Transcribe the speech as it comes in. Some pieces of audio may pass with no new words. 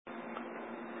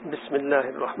بسم الله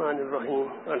الرحمن الرحيم.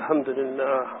 الحمد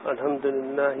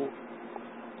لله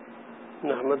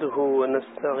نحمده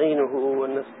ونستعينه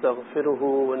ونستغفره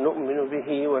ونؤمن به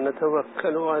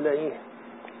ونتوكل عليه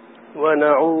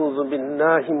ونعوذ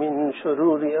بالله من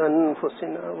شرور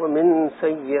أنفسنا ومن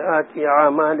سيئات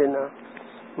أعمالنا.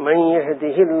 من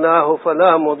يهده الله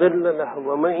فلا مضل له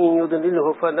ومن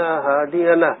يضلله فلا هادي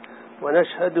له.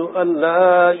 ونشهد أن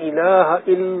لا إله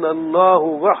إلا الله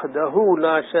وحده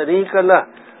لا شريك له.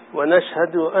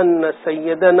 ونشهد أن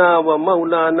سيدنا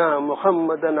ومولانا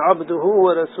محمدا عبده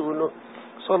ورسوله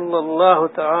صلى الله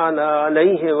تعالى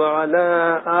عليه وعلى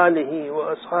آله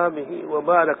وأصحابه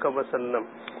وبارك وسلم.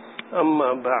 أما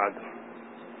بعد،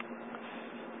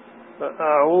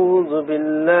 فأعوذ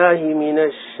بالله من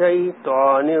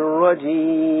الشيطان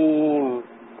الرجيم.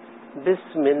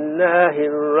 بسم الله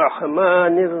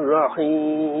الرحمن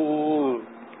الرحيم.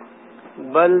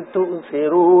 بل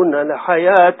تؤثرون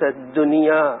الحياة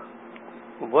الدنيا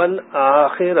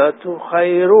والآخرة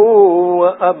خير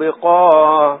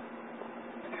وأبقى.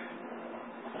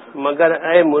 مگر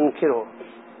اے منکرو،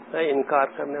 اے انکار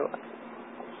کرنے والے،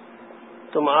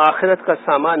 تم آخرت کا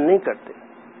سامان نہیں کرتے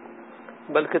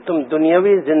بلکہ تم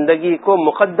دنیاوی زندگی کو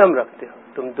مقدم رکھتے ہو،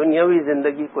 تم دنیاوی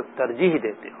زندگی کو ترجیح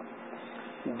دیتے ہو.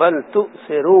 بل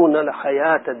تؤثرون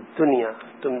الحیات الدنیا،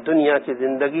 تم دنیا کی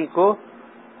زندگی کو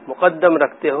مقدم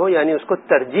رکھتے ہو، یعنی اس کو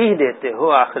ترجیح دیتے ہو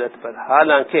آخرت پر،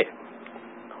 حالانکہ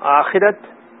آخرت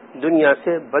دنیا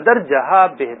سے بدرجہ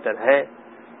بہتر ہے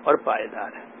اور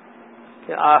پائیدار ہے.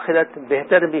 کہ آخرت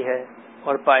بہتر بھی ہے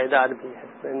اور پائیدار بھی ہے.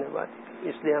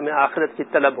 اس لیے ہمیں آخرت کی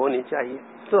طلب ہونی چاہیے.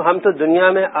 تو ہم تو دنیا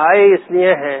میں آئے اس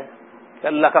لیے ہیں کہ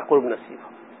اللہ کا قرب نصیب ہو.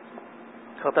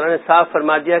 اللہ تعالیٰ نے صاف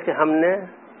فرما دیا کہ ہم نے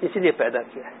اسی لیے پیدا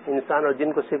کیا ہے، انسان اور جن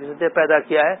کو صرف اس لیے پیدا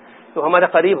کیا ہے کہ وہ ہمارے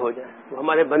قریب ہو جائیں، وہ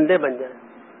ہمارے بندے بن جائیں،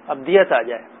 ابدیت آ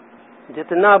جائے.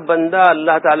 جتنا بندہ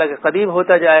اللہ تعالیٰ کے قریب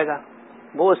ہوتا جائے گا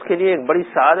وہ اس کے لیے ایک بڑی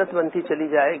سعادت بنتی چلی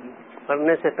جائے گی.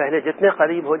 مرنے سے پہلے جتنے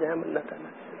قریب ہو جائیں اللہ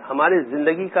تعالیٰ. ہماری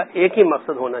زندگی کا ایک ہی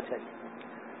مقصد ہونا چاہیے،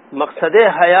 مقصد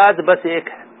حیات بس ایک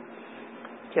ہے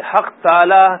کہ حق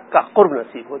تعالیٰ کا قرب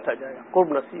نصیب ہوتا جائے، قرب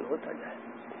نصیب ہوتا جائے.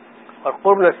 اور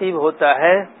قرب نصیب ہوتا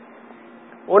ہے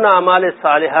ان اعمال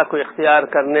صالحہ کو اختیار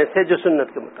کرنے سے جو سنت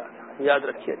کے مطابق، یاد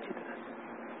رکھیے اچھی طرح سے.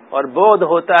 اور بعد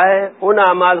ہوتا ہے ان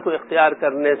اعمال کو اختیار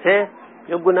کرنے سے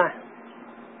جو گناہ ہیں،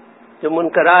 جو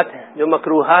منکرات ہیں، جو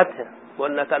مکروہات ہیں، وہ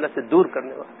اللہ تعالیٰ سے دور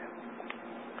کرنے والے ہیں.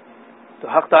 تو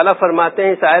حق تعالیٰ فرماتے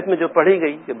ہیں اس آیت میں جو پڑھی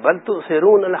گئی کہ بل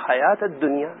تؤثرون الحیات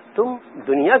الدنیا، تم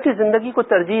دنیا کی زندگی کو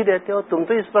ترجیح دیتے ہو. تم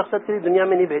تو اس مقصد کے لیے دنیا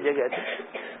میں نہیں بھیجے گئے تھے،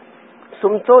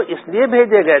 تم تو اس لیے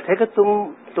بھیجے گئے تھے کہ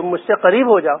تم مجھ سے قریب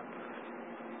ہو جاؤ،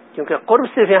 کیونکہ قرب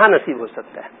صرف یہاں نصیب ہو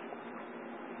سکتا ہے.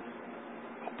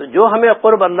 تو جو ہمیں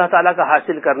قرب اللہ تعالیٰ کا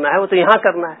حاصل کرنا ہے وہ تو یہاں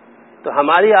کرنا ہے. تو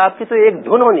ہماری آپ کی تو ایک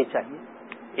دھن ہونی چاہیے،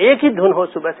 ایک ہی دھن ہو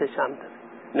صبح سے شام تک.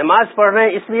 نماز پڑھ رہے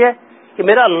ہیں اس لیے کہ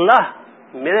میں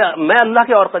اللہ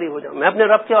کے اور قریب ہو جاؤں، میں اپنے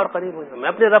رب کے اور قریب ہو جاؤں، میں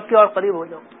اپنے رب کے اور قریب ہو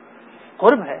جاؤں.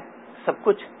 قرب ہے سب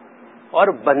کچھ. اور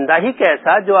بندہ ہی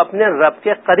کیسا جو اپنے رب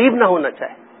کے قریب نہ ہونا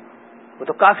چاہے، وہ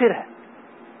تو کافر ہے.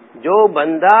 جو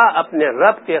بندہ اپنے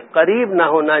رب کے قریب نہ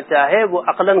ہونا چاہے وہ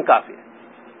عقلاً کافر ہے.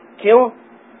 کیوں؟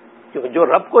 کیونکہ جو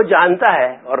رب کو جانتا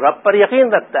ہے اور رب پر یقین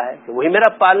رکھتا ہے کہ وہی میرا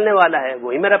پالنے والا ہے،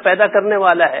 وہی میرا پیدا کرنے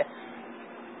والا ہے،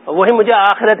 اور وہی مجھے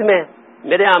آخرت میں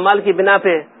میرے اعمال کی بنا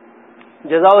پہ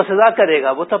جزا و سزا کرے گا،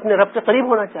 وہ تو اپنے رب کے قریب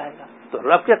ہونا چاہے گا. تو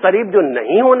رب کے قریب جو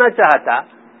نہیں ہونا چاہتا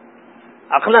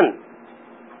عقلاً،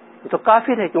 وہ تو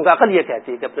کافر ہے، کیونکہ عقل یہ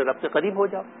کہتی ہے کہ اپنے رب کے قریب ہو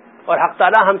جاؤ. اور حق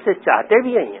تعالیٰ ہم سے چاہتے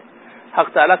بھی یہی ہیں. حق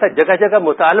تعالیٰ کا جگہ جگہ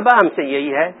مطالبہ ہم سے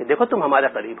یہی ہے کہ دیکھو تم ہمارے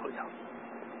قریب ہو جاؤ.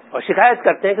 اور شکایت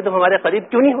کرتے ہیں کہ تم ہمارے قریب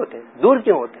کیوں نہیں ہوتے، دور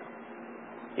کیوں ہوتے.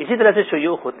 اسی طرح سے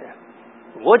شیوخ ہوتے ہیں،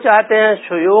 وہ چاہتے ہیں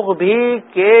شیوخ بھی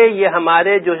کہ یہ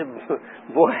ہمارے جو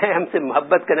وہ ہیں ہم سے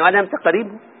محبت کرنے والے، ہم سے قریب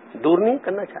دور نہیں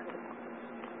کرنا چاہتے،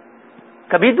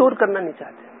 کبھی دور کرنا نہیں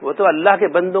چاہتے. وہ تو اللہ کے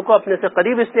بندوں کو اپنے سے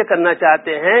قریب اس لیے کرنا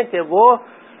چاہتے ہیں کہ وہ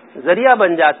ذریعہ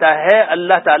بن جاتا ہے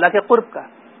اللہ تعالیٰ کے قرب کا.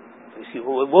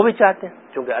 وہ بھی چاہتے ہیں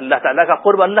کیونکہ اللہ تعالیٰ کا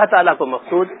قرب اللہ تعالیٰ کو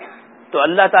مقصود، تو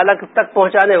اللہ تعالیٰ تک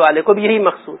پہنچانے والے کو بھی یہی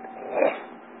مقصود.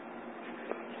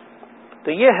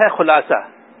 تو یہ ہے خلاصہ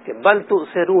کہ بل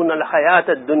تؤثرون الحیات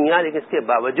الدنیا. لیکن اس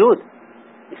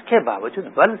کے باوجود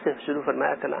بل سے شروع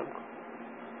فرمایا کلام کو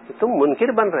کہ تم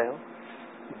منکر بن رہے ہو.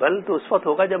 بل تو اس وقت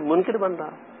ہوگا جب منکر بن رہا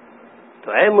ہو.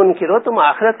 تو اے منکرو، تم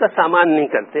آخرت کا سامان نہیں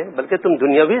کرتے بلکہ تم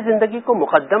دنیاوی زندگی کو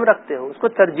مقدم رکھتے ہو، اس کو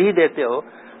ترجیح دیتے ہو،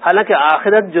 حالانکہ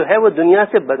آخرت جو ہے وہ دنیا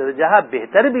سے بدرجہ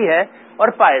بہتر بھی ہے اور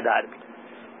پائیدار بھی.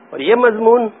 اور یہ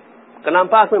مضمون کلام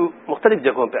پاک میں مختلف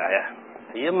جگہوں پہ آیا ہے.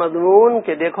 یہ مضمون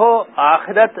کہ دیکھو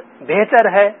آخرت بہتر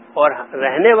ہے اور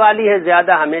رہنے والی ہے،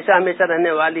 زیادہ ہمیشہ ہمیشہ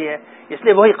رہنے والی ہے، اس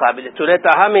لیے وہی قابل ہے۔ سورہ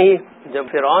طٰہٰ میں ہی جب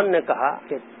فرعون نے کہا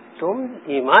کہ تم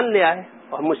ایمان لے آئے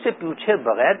اور مجھ سے پوچھے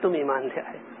بغیر تم ایمان لے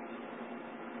آئے،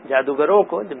 جادوگروں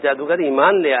کو جب جادوگر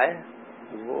ایمان لے آئے،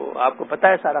 وہ آپ کو پتہ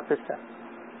ہے سارا قصہ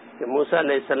کہ موسیٰ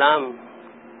علیہ السلام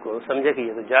کو سمجھے کہ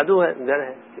یہ تو جادو ہے گر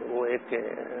ہے، کہ وہ ایک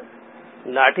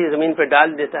لاٹھی زمین پہ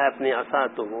ڈال دیتا ہے اپنی عصا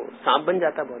تو وہ سانپ بن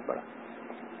جاتا ہے بہت بڑا،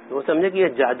 تو وہ سمجھے کہ یہ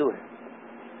جادو ہے۔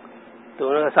 تو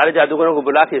انہوں نے سارے جادوگروں کو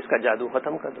بلا کے اس کا جادو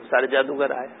ختم کر دو۔ سارے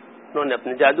جادوگر آئے، انہوں نے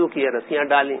اپنے جادو کیے، رسیاں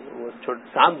ڈالیں، وہ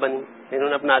سانپ بنی، انہوں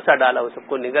نے اپنا عصا ڈالا، وہ سب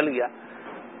کو نگل گیا۔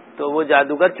 تو وہ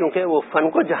جادوگر چونکہ وہ فن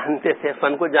کو جانتے تھے،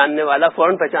 فن کو جاننے والا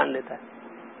فوراً پہچان لیتا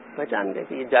ہے، پہچان گئے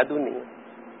کہ یہ جادو نہیں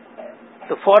ہے،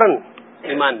 تو فوراً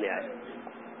ایمان لے آئے۔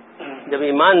 جب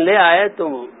ایمان لے آئے تو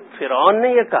فرعون نے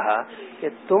یہ کہا کہ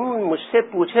تم مجھ سے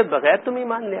پوچھے بغیر تم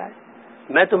ایمان لے آئے،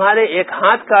 میں تمہارے ایک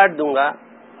ہاتھ کاٹ دوں گا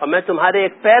اور میں تمہارے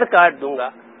ایک پیر کاٹ دوں گا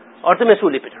اور تمہیں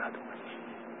سولی پہ چڑھا دوں گا۔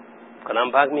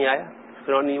 کلام پاک میں آیا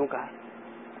فرعون نے یوں کہا۔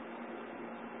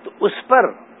 تو اس پر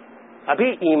ابھی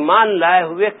ایمان لائے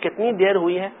ہوئے کتنی دیر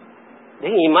ہوئی ہے؟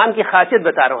 دیکھیں ایمان کی خاصیت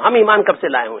بتا رہا ہوں، ہم ایمان کب سے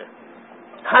لائے ہوئے ہیں،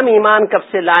 ہم ایمان کب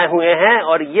سے لائے ہوئے ہیں،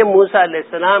 اور یہ موسیٰ علیہ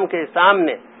السلام کے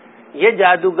سامنے یہ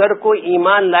جادوگر کو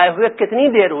ایمان لائے ہوئے کتنی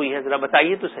دیر ہوئی ہے، ذرا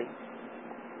بتائیے تو صحیح۔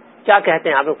 کیا کہتے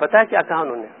ہیں آپ کو پتا ہے کیا کہا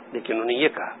انہوں نے؟ لیکن انہوں نے یہ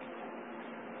کہا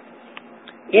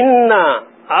انا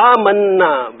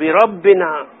آمنا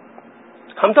بربنا،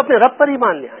 ہم تو اپنے رب پر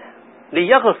ایمان لے آئے ہیں،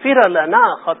 لیغفر لنا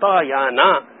خطایانا،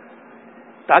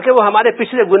 تاکہ وہ ہمارے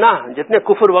پچھلے گناہ جتنے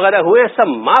کفر وغیرہ ہوئے سب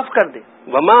معاف کر دے،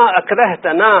 وما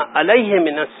اکرہتنا علیہ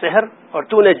من السحر، اور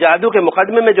تو نے جادو کے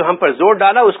مقدمے میں جو ہم پر زور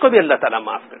ڈالا اس کو بھی اللہ تعالیٰ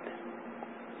معاف کر دے،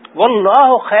 واللہ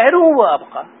خیر و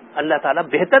ابقا، اللہ تعالیٰ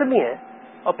بہتر بھی ہے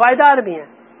اور پائیدار بھی ہے،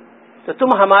 تو تم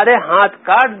ہمارے ہاتھ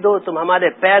کاٹ دو، تم ہمارے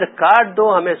پیر کاٹ دو،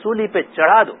 ہمیں سولی پہ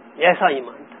چڑھا دو۔ ایسا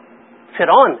ایمان تھا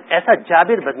فرعون، ایسا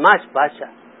جابر بدماش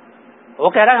بادشاہ، وہ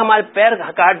کہہ رہا ہے ہمارے پیر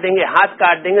کاٹ دیں گے، ہاتھ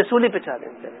کاٹ دیں گے، سولی پہ چڑھا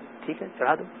دیں گے، ٹھیک ہے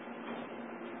چڑھا دو،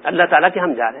 اللہ تعالیٰ کے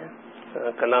ہم جا رہے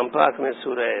ہیں۔ کلام پاک میں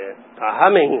سورہ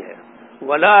طٰہٰ میں ہی ہے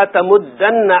وَلَا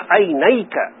تَمُدَّنَّ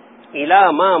عَيْنَيْكَ إِلَىٰ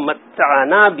مَا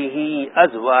مَتَّعْنَا بِهِ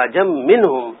أَزْوَاجًا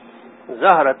مِّنْهُمْ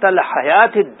زَهْرَةَ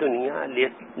الْحَيَاةِ الدُّنْيَا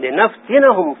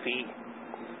لِنَفْتِنَهُمْ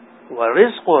فِيهِ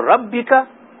وَرِزْقُ رَبِّكَ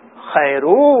خَيْرٌ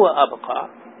وَأَبْقَىٰ۔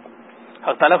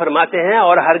 حق تعالیٰ فرماتے ہیں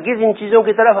اور ہرگز ان چیزوں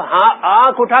کی طرف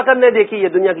آنکھ اٹھا کر نہ دیکھی، یہ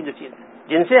دنیا کی جو چیز ہے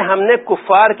جن سے ہم نے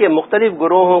کفار کے مختلف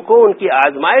گروہوں کو ان کی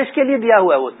آزمائش کے لیے دیا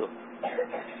ہوا ہے، وہ تو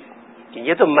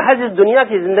یہ تو محض اس دنیا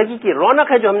کی زندگی کی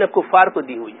رونق ہے جو ہم نے کفار کو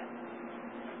دی ہوئی ہے،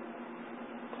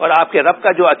 اور آپ کے رب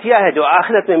کا جو عطیہ ہے جو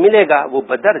آخرت میں ملے گا وہ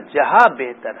بدر جہاں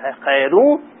بہتر ہے، خیروں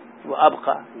و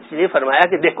ابقا۔ اس لیے فرمایا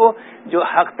کہ دیکھو جو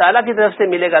حق تعالیٰ کی طرف سے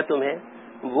ملے گا تمہیں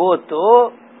وہ تو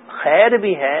خیر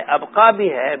بھی ہے، ابقا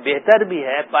بھی ہے، بہتر بھی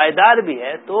ہے، پائیدار بھی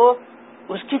ہے، تو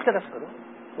اس کی طرف کرو،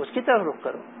 اس کی طرف رخ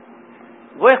کرو،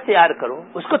 وہ اختیار کرو،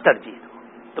 اس کو ترجیح دو۔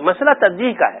 تو مسئلہ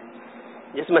ترجیح کا ہے،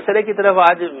 جس مسئلے کی طرف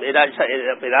آج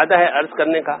ارادہ ہے عرض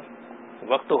کرنے کا،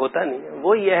 وقت تو ہوتا نہیں ہے،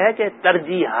 وہ یہ ہے کہ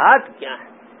ترجیحات کیا ہیں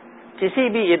کسی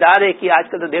بھی ادارے کی۔ آج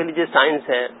کل تو دیکھ لیجیے سائنس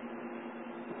ہے،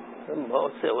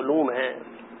 بہت سے علوم ہیں،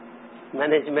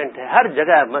 مینجمنٹ ہے، ہر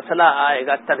جگہ مسئلہ آئے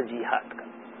گا ترجیحات کا۔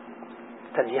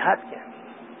 ترجیحات کیا ہے؟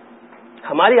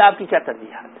 ہماری آپ کی کیا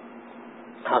ترجیحات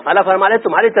ہے؟ ہاں تعالیٰ فرما رہے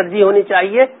تمہاری ترجیح ہونی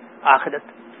چاہیے آخرت،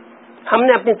 ہم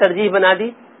نے اپنی ترجیح بنا دی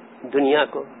دنیا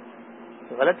کو،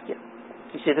 غلط کیا۔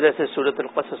 اسی طرح سے سورۃ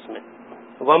القصص میں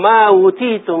وما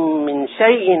اوتیتم من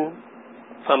شیء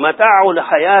فمتاع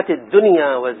الحیاۃ الدنیا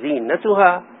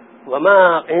وزینتها وما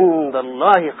عند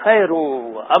اللہ خیر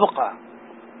وابقا۔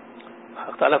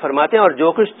 حق تعالیٰ فرماتے ہیں اور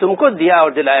جو کچھ تم کو دیا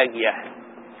اور دلایا گیا ہے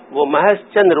وہ محض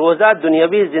چند روزہ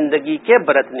دنیاوی زندگی کے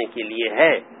برتنے کے لیے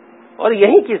ہے اور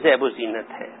یہیں کی زیب و زینت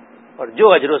ہے، اور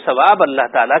جو اجر و ثواب اللہ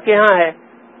تعالیٰ کے ہاں ہے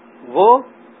وہ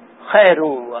خیر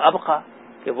و ابقا،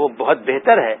 کہ وہ بہت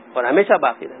بہتر ہے اور ہمیشہ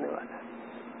باقی رہنے والا ہے۔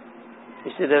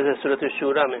 اسی طرح سے سورۃ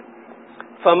الشورى میں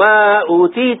فما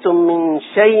اوتیتم من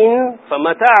شیء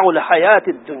فمتاع الحیاۃ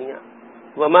الدنیا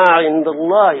وما عند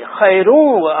اللہ خیر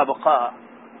وابقا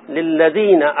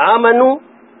للذین آمنوا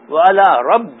وعلی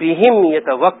ربہم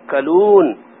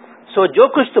یتوکلون۔ سو جو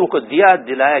کچھ تم کو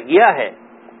دلایا گیا ہے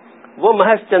وہ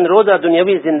محض چند روزہ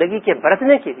دنیاوی زندگی کے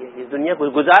برتنے کے لیے، اس دنیا کو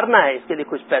گزارنا ہے، اس کے لیے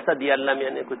کچھ پیسہ دیا اللہ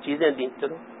میاں نے، کچھ چیزیں دی،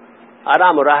 چلو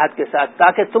آرام و راحت کے ساتھ،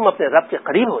 تاکہ تم اپنے رب کے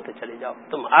قریب ہوتے چلے جاؤ،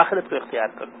 تم آخرت کو اختیار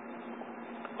کرو،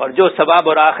 اور جو ثواب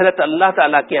اور آخرت اللہ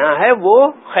تعالیٰ کے ہاں ہے وہ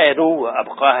خیروں و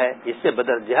ابقا ہے، اس سے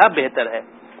بدرجہ بہتر ہے۔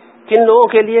 کن لوگوں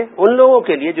کے لیے؟ ان لوگوں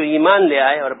کے لیے جو ایمان لے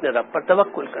آئے اور اپنے رب پر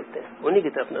توکل کرتے ہیں، انہی کی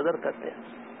طرف نظر کرتے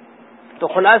ہیں۔ تو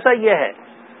خلاصہ یہ ہے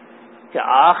کہ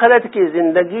آخرت کی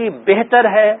زندگی بہتر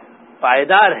ہے،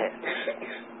 پائیدار ہے،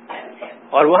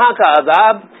 اور وہاں کا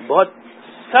عذاب بہت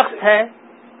سخت ہے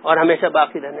اور ہمیشہ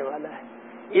باقی رہنے والا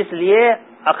ہے۔ اس لیے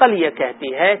عقل یہ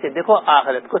کہتی ہے کہ دیکھو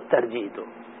آخرت کو ترجیح دو،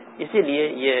 اسی لیے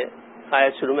یہ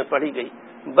آیت شروع میں پڑھی گئی،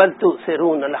 بل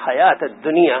تؤثرون الحیات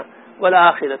الدنیا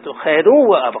والآخرۃ خیر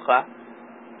وابقی۔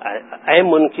 اے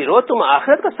منکرو، تم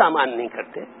آخرت کا سامان نہیں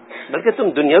کرتے بلکہ تم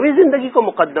دنیاوی زندگی کو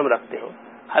مقدم رکھتے ہو،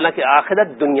 حالانکہ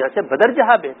آخرت دنیا سے بدر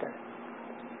جہاں بہتر ہے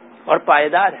اور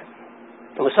پائیدار ہے۔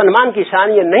 تو مسلمان کی شان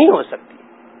یہ نہیں ہو سکتی،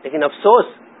 لیکن افسوس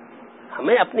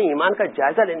ہمیں اپنے ایمان کا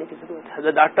جائزہ لینے کی ضرورت ہے۔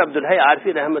 حضرت ڈاکٹر عبدالحی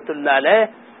عارفی رحمۃ اللہ علیہ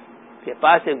کے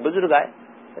پاس ایک بزرگ آئے،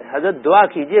 حضرت دعا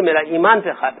کیجئے میرا ایمان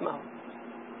پہ خاتمہ ہو۔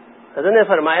 حضرت نے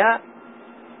فرمایا،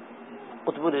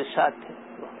 قطب الارشاد تھے،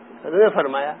 حضرت نے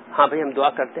فرمایا ہاں بھائی ہم دعا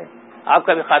کرتے ہیں، آپ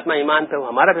کا بھی خاتمہ ایمان پہ ہو،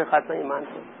 ہمارا بھی خاتمہ ایمان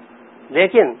پہ ہو،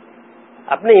 لیکن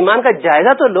اپنے ایمان کا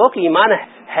جائزہ تو لو کہ ایمان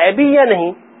ہے بھی یا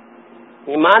نہیں۔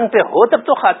 ایمان پہ ہو تب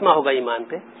تو خاتمہ ہوگا ایمان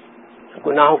پہ۔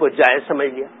 گناہوں کو جائز سمجھ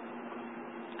لیا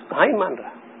تو کہاں ایمان رہا؟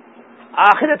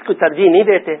 آخرت کو ترجیح نہیں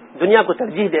دیتے، دنیا کو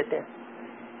ترجیح دیتے ہیں۔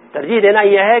 ترجیح دینا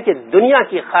یہ ہے کہ دنیا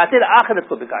کی خاطر آخرت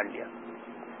کو بگاڑ لیا،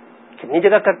 کتنی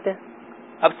جگہ کرتے ہیں۔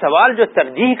 اب سوال جو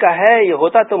ترجیح کا ہے یہ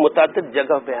ہوتا تو متعدد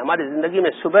جگہ پہ، ہماری زندگی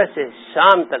میں صبح سے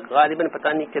شام تک غالباً پتہ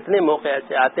نہیں کتنے موقع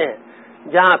ایسے آتے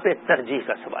ہیں جہاں پہ ترجیح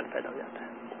کا سوال پیدا ہو جاتا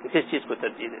ہے، کس چیز کو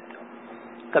ترجیح دیتے ہو؟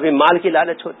 کبھی مال کی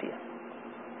لالچ ہوتی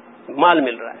ہے، مال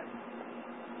مل رہا ہے،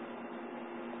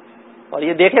 اور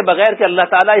یہ دیکھے بغیر کہ اللہ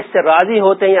تعالیٰ اس سے راضی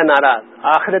ہوتے ہیں یا ناراض،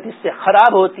 آخرت اس سے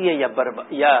خراب ہوتی ہے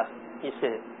یا اس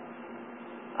سے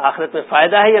آخرت میں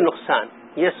فائدہ ہے یا نقصان،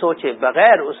 یہ سوچے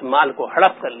بغیر اس مال کو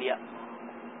ہڑپ کر لیا۔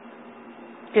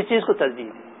 کس چیز کو ترجیح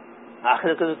دی؟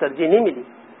 آخرت کو تو ترجیح نہیں ملی،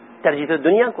 ترجیح تو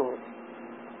دنیا کو ہو۔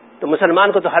 تو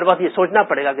مسلمان کو تو ہر وقت یہ سوچنا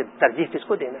پڑے گا کہ ترجیح کس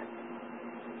کو دینا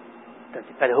ہے۔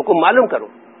 پہلے حکم معلوم کرو،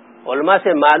 علماء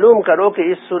سے معلوم کرو کہ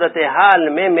اس صورتحال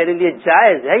میں میرے لیے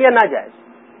جائز ہے یا ناجائز۔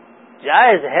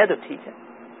 جائز ہے تو ٹھیک ہے،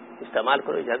 استعمال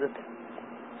کرو، اجازت ہے،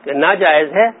 کہ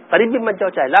ناجائز ہے قریب بھی مت جاؤ،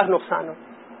 چاہے لاکھ نقصان ہو۔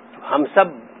 ہم سب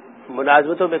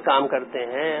ملازمتوں پہ کام کرتے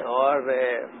ہیں اور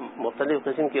مختلف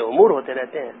قسم کے امور ہوتے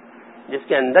رہتے ہیں جس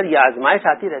کے اندر یہ آزمائش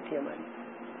آتی رہتی ہے ہماری۔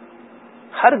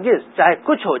 ہرگز چاہے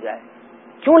کچھ ہو جائے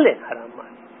کیوں لیں حرام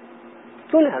مال،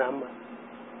 کیوں لیں حرام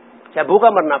مال، چاہے بھوکا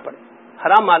مرنا پڑے،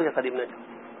 حرام مال کے قریب نہ جاؤ۔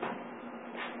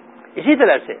 اسی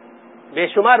طرح سے بے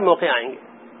شمار موقع آئیں گے،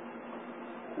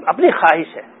 اپنی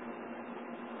خواہش ہے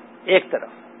ایک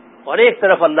طرف اور ایک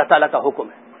طرف اللہ تعالیٰ کا حکم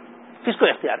ہے، کس کو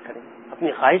اختیار کریں گے؟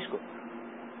 اپنی خواہش کو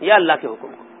یا اللہ کے حکم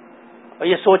کو؟ اور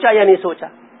یہ سوچا یا نہیں سوچا،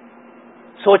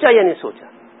 سوچا یا نہیں سوچا،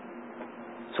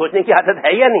 سوچنے کی عادت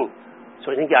ہے یا نہیں؟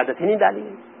 سوچنے کی عادت ہی نہیں ڈالی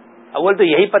گئی۔ اول تو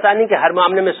یہی پتا نہیں کہ ہر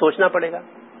معاملے میں سوچنا پڑے گا۔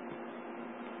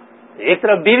 ایک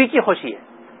طرف بیوی کی خوشی ہے،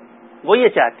 وہ یہ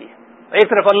چاہتی ہے، ایک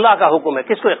طرف اللہ کا حکم ہے،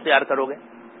 کس کو اختیار کرو گے؟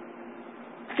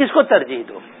 کس کو ترجیح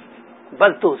دو گے؟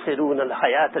 بل تؤثرون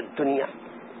الحیات الدنیا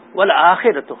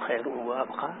والآخرۃ خیر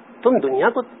وابقی۔ تم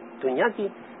دنیا کی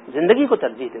زندگی کو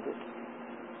ترجیح دے دو گے،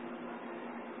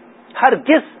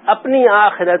 ہرگز اپنی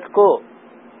آخرت کو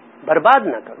برباد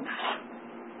نہ کرو۔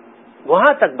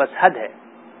 وہاں تک بس حد ہے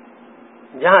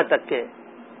جہاں تک کہ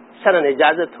شرعاً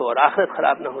اجازت ہو اور آخرت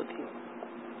خراب نہ ہوتی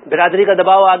ہو۔ برادری کا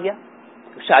دباؤ آ گیا،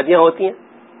 شادیاں ہوتی ہیں،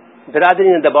 برادری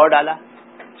نے دباؤ ڈالا،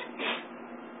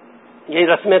 یہ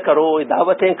رسمیں کرو،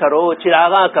 دعوتیں کرو،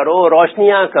 چراغاں کرو،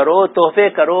 روشنیاں کرو، تحفے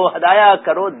کرو، ہدایہ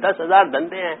کرو، 10,000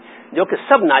 دھندے ہیں جو کہ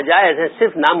سب ناجائز ہیں،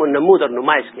 صرف نام و نمود اور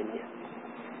نمائش کے لیے،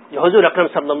 جو حضور اکرم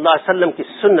صلی اللہ علیہ وسلم کی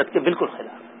سنت کے بالکل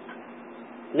خلاف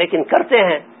ہے۔ لیکن کرتے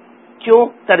ہیں کیوں؟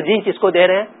 ترجیح کس کو دے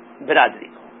رہے ہیں؟ برادری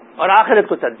کو اور آخرت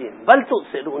کو ترجیح۔ بل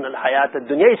تؤثرون الحیات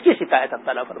الدنیا، اس کی شکایت اللہ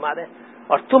تعالیٰ فرما رہے ہیں،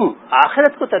 اور تم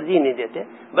آخرت کو ترجیح نہیں دیتے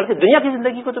بلکہ دنیا کی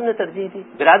زندگی کو تم نے ترجیح دی۔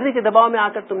 برادری کے دباؤ میں آ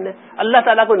کر تم نے اللہ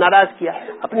تعالیٰ کو ناراض کیا،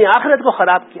 اپنی آخرت کو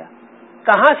خراب کیا۔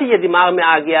 کہاں سے یہ دماغ میں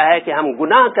آ گیا ہے کہ ہم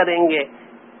گناہ کریں گے،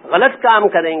 غلط کام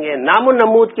کریں گے، نام و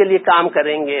نمود کے لیے کام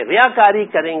کریں گے، ریاکاری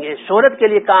کریں گے، شہرت کے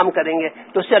لیے کام کریں گے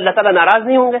تو اس سے اللہ تعالیٰ ناراض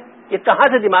نہیں ہوں گے؟ یہ کہاں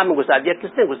سے دماغ میں گھسا دیا؟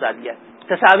 کس نے گھسا دیا؟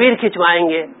 تصاویر کھنچوائیں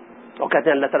گے تو کہتے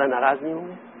ہیں اللہ تعالیٰ ناراض نہیں ہوں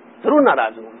گے؟ ضرور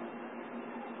ناراض ہوں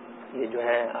گے۔ یہ جو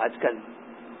ہے آج کل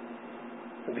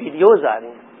ویڈیوز آ رہی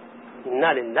ہیں،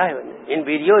 انا للہ و انا، ان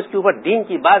ویڈیوز کے اوپر دین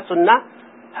کی بات سننا،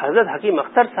 حضرت حکیم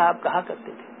اختر صاحب کہا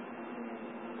کرتے تھے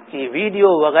کہ ویڈیو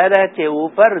وغیرہ کے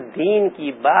اوپر دین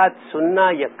کی بات سننا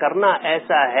یا کرنا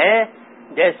ایسا ہے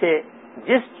جیسے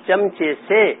جس چمچے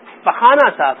سے پخانہ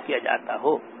صاف کیا جاتا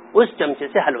ہو اس چمچے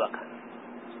سے حلوہ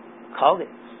کھانا۔ کھاؤ گے؟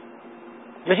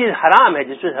 جو چیز حرام ہے،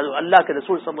 جس چیز اللہ کے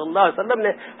رسول صلی اللہ علیہ وسلم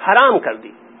نے حرام کر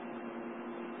دی،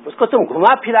 اس کو تم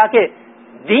گھما پھرا کے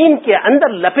دین کے اندر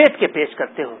لپیٹ کے پیش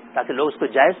کرتے ہو تاکہ لوگ اس کو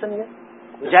جائز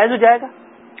سمجھیں۔ جائز ہو جائے گا؟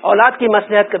 اولاد کی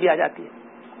مصلحت کبھی آ جاتی ہے،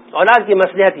 اولاد کی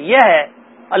مصلحت یہ ہے،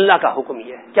 اللہ کا حکم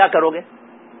یہ ہے، کیا کرو گے؟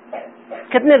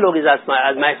 کتنے لوگ اس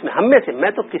آزمائش میں، ہم میں سے،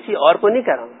 میں تو کسی اور کو نہیں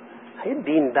کہہ رہا ہوں،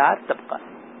 دیندار طبقہ،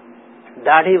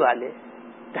 داڑھی والے،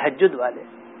 تہجد والے،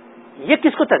 یہ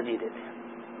کس کو ترجیح دیتے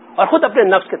ہیں؟ اور خود اپنے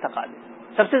نفس کے تقاضے،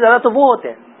 سب سے زیادہ تو وہ ہوتے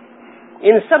ہیں،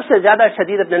 ان سب سے زیادہ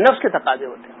شدید اپنے نفس کے تقاضے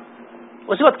ہوتے ہیں،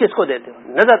 اس وقت کس کو دیتے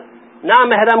ہو نظر؟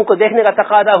 نامحرم کو دیکھنے کا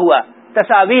تقاضا ہوا،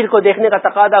 تصاویر کو دیکھنے کا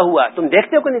تقاضا ہوا، تم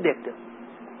دیکھتے ہو کہ نہیں دیکھتے ہو؟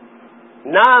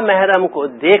 نامحرم کو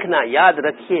دیکھنا، یاد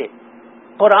رکھیے،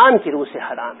 قرآن کی روح سے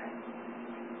حرام ہے۔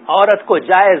 عورت کو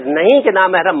جائز نہیں کہ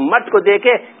نامحرم مرد کو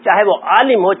دیکھے، چاہے وہ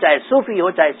عالم ہو، چاہے صوفی ہو،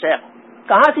 چاہے شیخ ہو۔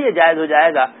 کہاں سے یہ جائز ہو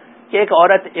جائے گا کہ ایک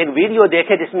عورت ایک ویڈیو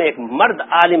دیکھے جس میں ایک مرد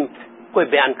عالم کوئی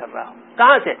بیان کر رہا ہو؟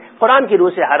 کہاں سے؟ قرآن کی روح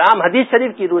سے حرام، حدیث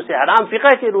شریف کی روح سے حرام،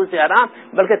 فقہ کی روح سے حرام،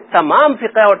 بلکہ تمام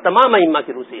فقہ اور تمام ائمہ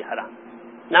کی روح سے یہ حرام،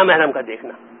 نامحرم کا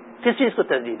دیکھنا۔ کس چیز کو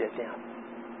ترجیح دیتے ہیں آپ؟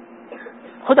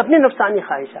 خود اپنی نفسانی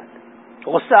خواہشات۔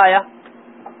 غصہ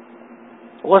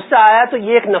آیا تو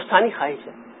یہ ایک نفسانی خواہش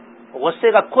ہے،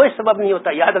 غصے کا کوئی سبب نہیں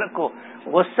ہوتا، یاد رکھو،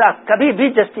 غصہ کبھی بھی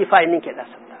جسٹیفائی نہیں کیا جا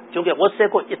سکتا، کیونکہ غصے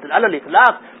کو علی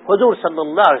الاطلاق حضور صلی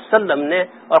اللہ علیہ وسلم نے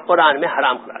اور قرآن میں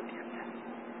حرام قرار دیا۔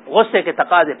 غصے کے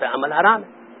تقاضے پہ عمل حرام ہے۔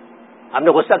 آپ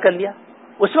نے غصہ کر لیا،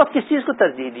 اس وقت کس چیز کو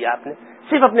ترجیح دیا آپ نے؟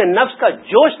 صرف اپنے نفس کا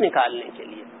جوش نکالنے کے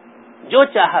لیے، جو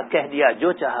چاہا کہہ دیا،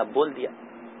 جو چاہا بول دیا،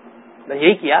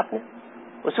 یہی کیا آپ نے۔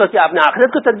 اس وقت آپ نے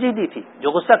آخرت کو ترجیح دی تھی جو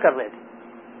غصہ کر رہے تھے؟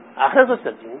 آخرت کو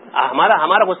ترجیح نہیں تھی۔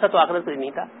 ہمارا غصہ تو آخرت کو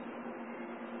نہیں تھا،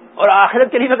 اور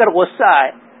آخرت کے لیے اگر غصہ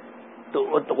آئے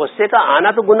تو غصے کا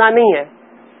آنا تو گناہ نہیں ہے،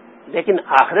 لیکن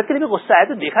آخرت کے لیے بھی غصہ آئے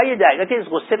تو دیکھا یہ جائے گا کہ اس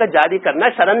غصے کا جاری کرنا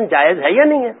شرعاً جائز ہے یا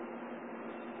نہیں ہے۔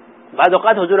 بعض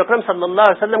اوقات حضور اکرم صلی اللہ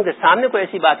علیہ وسلم کے سامنے کوئی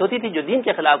ایسی بات ہوتی تھی جو دین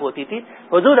کے خلاف ہوتی تھی،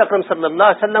 حضور اکرم صلی اللہ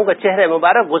علیہ وسلم کا چہرہ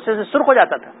مبارک غصے سے سرخ ہو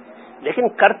جاتا تھا، لیکن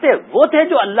کرتے وہ تھے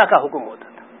جو اللہ کا حکم ہوتا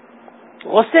تھا،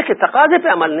 غصے کے تقاضے پہ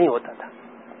عمل نہیں ہوتا تھا۔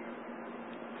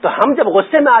 تو ہم جب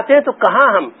غصے میں آتے ہیں تو کہاں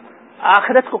ہم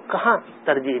آخرت کو کہاں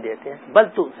ترجیح دیتے ہیں؟ بل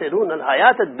تؤثرون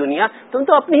الحیات الدنیا، تم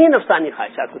تو اپنی ہی نفسانی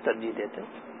خواہشات کو ترجیح دیتے ہو۔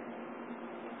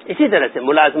 اسی طرح سے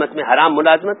ملازمت میں حرام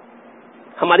ملازمت،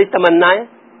 ہماری تمنائیں،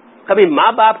 کبھی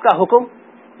ماں باپ کا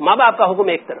حکم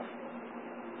ایک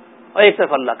طرف اور ایک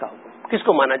طرف اللہ کا حکم، کس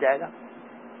کو مانا جائے گا؟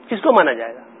 کس کو مانا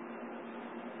جائے گا؟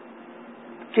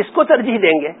 کس کو ترجیح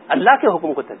دیں گے؟ اللہ کے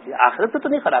حکم کو ترجیح، آخرت تو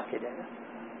نہیں خراب کیا جائے گا۔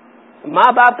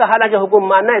 ماں باپ کا حالانکہ حکم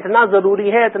ماننا اتنا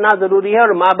ضروری ہے،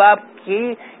 اور ماں باپ کی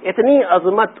اتنی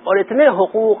عظمت اور اتنے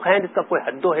حقوق ہیں جس کا کوئی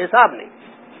حد و حساب نہیں،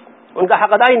 ان کا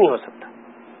حق ادا ہی نہیں ہو سکتا،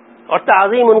 اور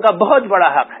تعظیم ان کا بہت بڑا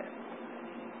حق ہے۔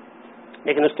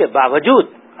 لیکن اس کے باوجود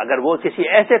اگر وہ کسی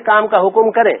ایسے کام کا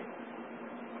حکم کریں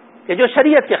کہ جو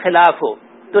شریعت کے خلاف ہو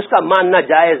تو اس کا ماننا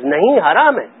جائز نہیں،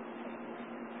 حرام ہے،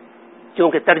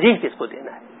 کیونکہ ترجیح کس کو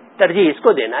دینا ہے؟ ترجیح اس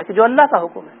کو دینا ہے کہ جو اللہ کا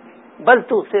حکم ہے۔ بل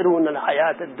تؤثرون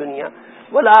الحیات الدنیا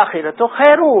والآخرۃ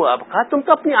خیر وابقیٰ، تم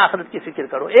تو اپنی آخرت کی فکر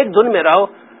کرو، ایک دھن میں رہو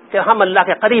کہ ہم اللہ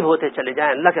کے قریب ہوتے چلے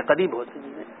جائیں، اللہ کے قریب ہوتے چلے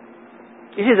جائیں۔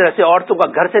 اسی طرح سے عورتوں کا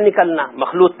گھر سے نکلنا،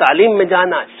 مخلوط تعلیم میں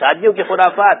جانا، شادیوں کے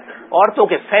خرافات، عورتوں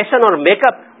کے فیشن اور میک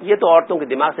اپ، یہ تو عورتوں کے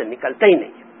دماغ سے نکلتا ہی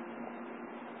نہیں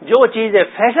ہے۔ جو چیزیں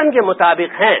فیشن کے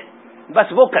مطابق ہیں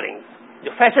بس وہ کریں گے،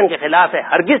 جو فیشن کے خلاف ہے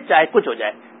ہرگز، چاہے کچھ ہو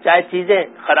جائے، چاہے چیزیں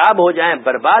خراب ہو جائیں،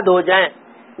 برباد ہو جائیں،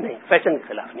 نہیں، فیشن کے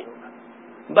خلاف نہیں ہوگا۔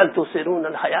 بل تؤثرون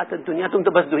الحیات الدنیا، تم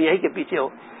تو بس دنیا ہی کے پیچھے ہو،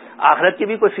 آخرت کی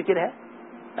بھی کوئی فکر ہے؟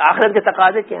 آخرت کے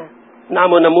تقاضے کیا ہیں؟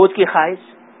 نام و نمود کی خواہش،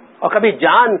 اور کبھی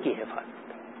جان کی حفاظت،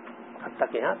 حتیٰ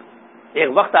کہ یہاں ایک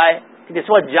وقت آئے کہ جس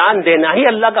وقت جان دینا ہی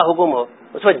اللہ کا حکم ہو،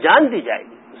 اس وقت جان دی جائے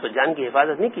گی، اس وقت جان کی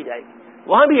حفاظت نہیں کی جائے گی۔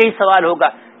 وہاں بھی یہی سوال ہوگا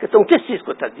کہ تم کس چیز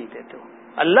کو ترجیح دیتے ہو،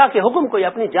 اللہ کے حکم کو یا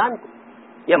اپنی جان کو،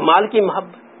 یا مال کی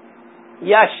محبت،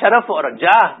 یا شرف اور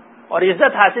جاہ اور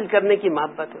عزت حاصل کرنے کی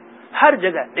محبت؟ ہر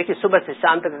جگہ دیکھیے، صبح سے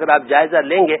شام تک اگر آپ جائزہ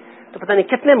لیں گے تو پتہ نہیں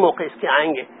کتنے موقع اس کے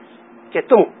آئیں گے کہ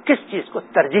تم کس چیز کو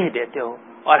ترجیح دیتے ہو،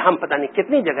 اور ہم پتہ نہیں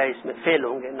کتنی جگہ اس میں فیل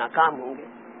ہوں گے، ناکام ہوں گے۔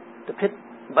 تو پھر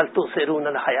بل تؤثرون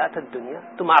الحیات الدنیا،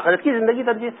 تم آخرت کی زندگی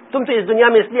ترجیح، تم تو اس دنیا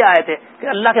میں اس لیے آئے تھے کہ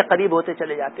اللہ کے قریب ہوتے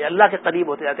چلے جاتے، اللہ کے قریب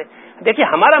ہوتے جاتے۔ دیکھیے،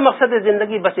 ہمارا مقصد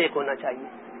زندگی بس ایک ہونا چاہیے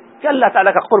کہ اللہ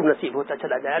تعالیٰ کا قرب نصیب ہوتا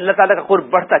چلا جائے، اللہ تعالیٰ کا قرب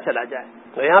بڑھتا چلا جائے۔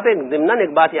 تو یہاں پہ ضمناً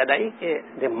ایک بات یاد آئی کہ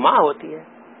جب ماں ہوتی ہے،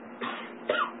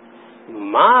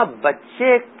 ماں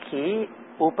بچے کی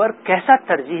اوپر کیسا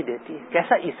ترجیح دیتی ہے،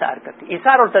 کیسا ایثار کرتی ہے۔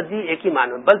 ایثار اور ترجیح ایک ہی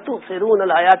معنی، بل تؤثرون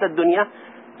الحیات الدنیا،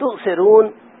 تؤثرون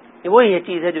وہی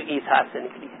چیز ہے جو ایثار سے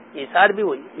نکلی ہے، ایثار بھی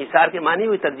وہی، ایثار کے معنی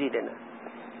وہی ترجیح دینا،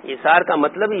 ایثار کا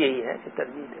مطلب یہی ہے کہ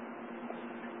ترجیح دینا۔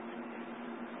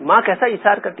 ماں کیسا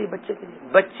ایثار کرتی ہے بچے کے لیے،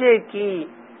 بچے کی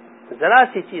ذرا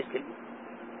سی چیز کے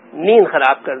لیے نیند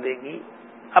خراب کر دے گی،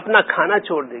 اپنا کھانا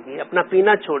چھوڑ دے گی، اپنا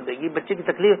پینا چھوڑ دے گی، بچے کی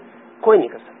تکلیف کوئی نہیں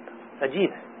کر سکتا۔ عجیب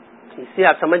ہے، اس سے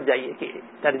آپ سمجھ جائیے کہ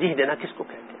ترجیح دینا کس کو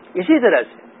کہتے ہیں. اسی طرح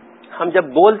سے ہم جب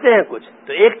بولتے ہیں کچھ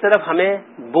تو ایک طرف ہمیں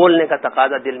بولنے کا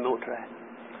تقاضا دل میں اٹھ رہا ہے.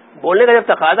 بولنے کا جب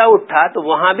تقاضا اٹھا تو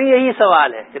وہاں بھی یہی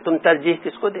سوال ہے کہ تم ترجیح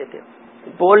کس کو دیتے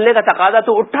ہو. بولنے کا تقاضا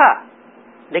تو اٹھا،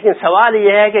 لیکن سوال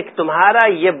یہ ہے کہ تمہارا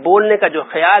یہ بولنے کا جو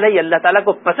خیال ہے یہ اللہ تعالیٰ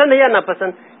کو پسند ہے یا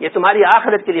ناپسند، یہ تمہاری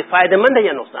آخرت کے لیے فائدہ مند ہے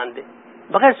یا نقصان دہ.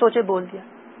 بغیر سوچے بول دیا.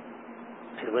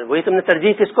 پھر وہی تم نے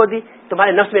ترجیح کس کو دی؟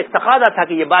 تمہارے نفس میں ایک تقاضا تھا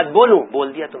کہ یہ بات بولوں،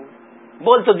 بول دیا. تم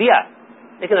بول تو دیا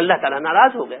لیکن اللہ تعالیٰ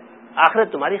ناراض ہو گئے،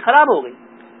 آخرت تمہاری خراب ہو گئی.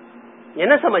 یہ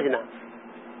نہ سمجھنا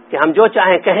کہ ہم جو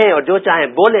چاہیں کہیں اور جو چاہیں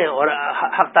بولیں اور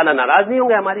حق تعالیٰ ناراض نہیں ہوں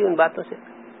گے ہماری ان باتوں سے.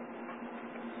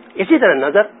 اسی طرح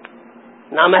نظر،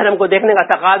 نامحرم کو دیکھنے کا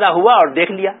تقاضا ہوا اور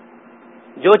دیکھ لیا،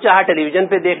 جو چاہا ٹیلی ویژن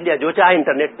پہ دیکھ لیا، جو چاہا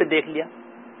انٹرنیٹ پہ دیکھ لیا.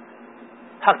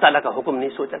 حق تعالیٰ کا حکم نہیں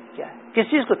سوچا کیا ہے، کس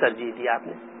چیز کو ترجیح دیا آپ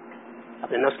نے؟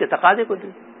 اپنے نفس کے تقاضے کو دی،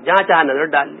 جہاں چاہا نظر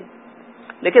ڈال لی.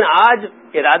 لیکن آج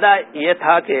ارادہ یہ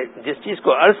تھا کہ جس چیز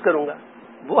کو عرض کروں گا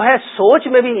وہ ہے سوچ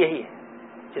میں بھی یہی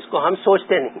ہے جس کو ہم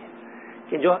سوچتے نہیں ہیں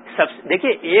کہ جو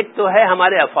دیکھیے ایک تو ہے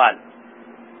ہمارے افعال،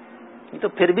 یہ تو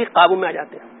پھر بھی قابو میں آ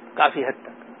جاتے ہیں کافی حد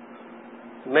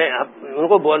تک. میں ان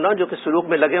کو بول رہا ہوں جو کہ سلوک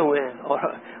میں لگے ہوئے ہیں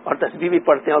اور تسبیح بھی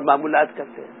پڑھتے ہیں اور معمولات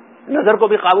کرتے ہیں. نظر کو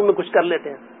بھی قابو میں کچھ کر لیتے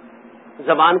ہیں،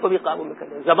 زبان کو بھی قابو میں کر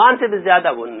لیتے ہیں. زبان سے بھی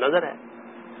زیادہ وہ نظر ہے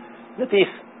لطیف.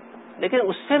 لیکن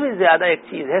اس سے بھی زیادہ ایک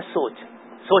چیز ہے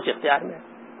سوچ اختیار میں.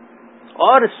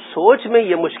 اور سوچ میں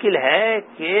یہ مشکل ہے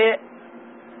کہ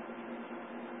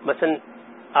مثلا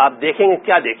آپ دیکھیں گے،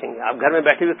 کیا دیکھیں گے؟ آپ گھر میں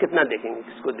بیٹھے ہوئے کتنا دیکھیں گے،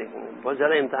 کس کو دیکھیں گے؟ بہت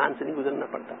زیادہ امتحان سے نہیں گزرنا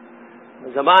پڑتا.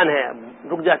 زبان ہے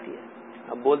رک جاتی ہے،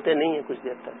 اب بولتے نہیں ہیں کچھ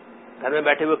دیر تک. گھر میں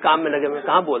بیٹھے ہوئے کام میں لگے ہوئے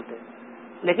کہاں بولتے ہیں؟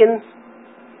 لیکن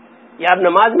یہ آپ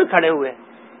نماز میں کھڑے ہوئے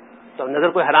تو نظر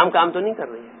کوئی حرام کام تو نہیں کر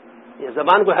رہی ہے، یہ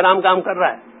زبان کوئی حرام کام کر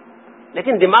رہا ہے،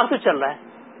 لیکن دماغ تو چل رہا ہے.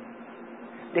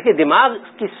 دیکھیے دماغ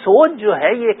کی سوچ جو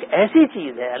ہے یہ ایک ایسی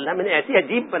چیز ہے، اللہ میں نے ایسی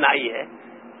عجیب بنائی ہے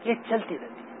کہ یہ چلتی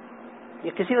رہتی ہے،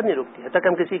 یہ کسی وقت نہیں رکتی. حتیٰ کہ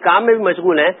ہم کسی کام میں بھی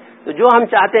مشغول ہیں تو جو ہم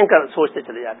چاہتے ہیں سوچتے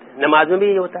چلے جاتے ہیں. نماز میں بھی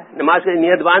یہ ہوتا ہے، نماز کی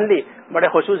نیت باندھ لی، بڑے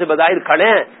خشوع سے بظاہر کھڑے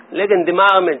ہیں لیکن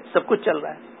دماغ میں سب کچھ چل رہا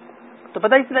ہے. تو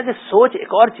پتہ ہی چلا کہ سوچ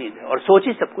ایک اور چیز ہے اور سوچ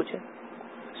ہی سب کچھ ہے،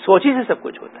 سوچ ہی سے سب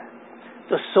کچھ ہوتا ہے.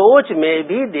 تو سوچ میں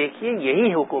بھی دیکھیے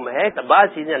یہی حکم ہے کہ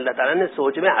بعض چیزیں اللہ تعالیٰ نے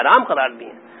سوچ میں حرام قرار دی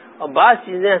ہیں اور بعض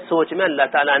چیزیں سوچ میں اللہ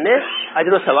تعالیٰ نے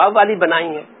اجر و ثواب والی بنائی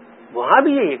ہیں. وہاں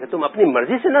بھی یہی ہے کہ تم اپنی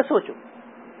مرضی سے نہ سوچو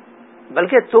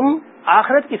بلکہ تم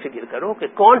آخرت کی فکر کرو کہ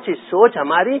کون سی سوچ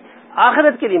ہماری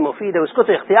آخرت کے لیے مفید ہے، اس کو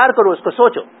تو اختیار کرو، اس کو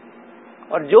سوچو.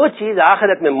 اور جو چیز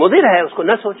آخرت میں مضر ہے اس کو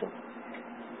نہ سوچو.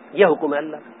 یہ حکم ہے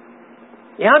اللہ کا.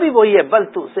 یہاں بھی وہی ہے، بل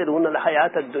تؤثرون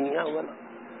الحیات الدنیا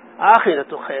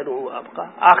والآخرۃ خیر وابقیٰ.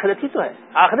 آخرت ہی تو ہے،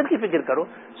 آخرت کی فکر کرو.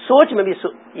 سوچ میں بھی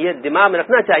یہ دماغ میں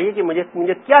رکھنا چاہیے کہ مجھے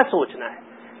کیا سوچنا ہے.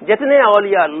 جتنے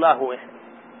اولیاء اللہ ہوئے ہیں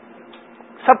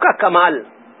سب کا کمال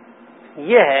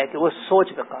یہ ہے کہ وہ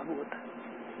سوچ پہ قابو ہوتا ہے.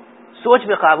 سوچ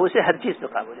پہ قابو سے ہر چیز پہ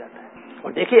قابو جاتا ہے.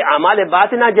 اور دیکھیے اعمال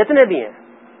باطنہ جتنے بھی ہیں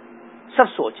سب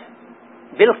سوچ ہے.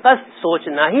 بالقصد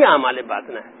سوچنا ہی اعمال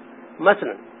باطنہ ہے.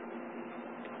 مثلا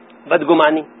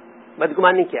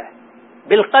بدگمانی کیا ہے؟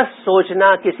 بالقصد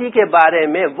سوچنا کسی کے بارے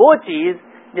میں وہ چیز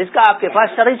جس کا آپ کے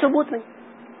پاس شرعی ثبوت نہیں،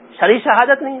 شرعی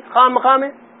شہادت نہیں، خام مقام ہے،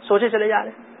 سوچے چلے جا رہے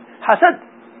ہیں.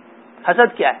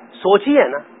 حسد کیا ہے؟ سوچ ہی ہے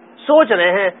نا. سوچ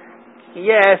رہے ہیں کہ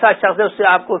یہ ایسا شخص ہے، اس سے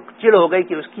آپ کو چڑ ہو گئی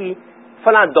کہ اس کی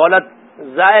فلاں دولت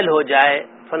زائل ہو جائے،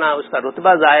 فلاں اس کا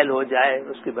رتبہ زائل ہو جائے،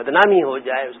 اس کی بدنامی ہو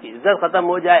جائے، اس کی عزت ختم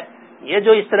ہو جائے. یہ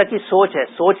جو اس طرح کی سوچ ہے،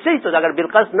 سوچ سے ہی تو. اگر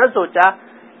بالقصد نہ سوچا،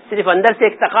 صرف اندر سے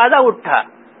ایک تقاضا اٹھا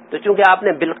تو چونکہ آپ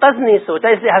نے بالقصد نہیں سوچا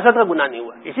اس لیے حسد کا گناہ نہیں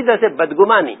ہوا. اسی طرح سے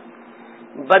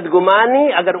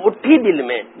بدگمانی اگر اٹھی دل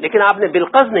میں لیکن آپ نے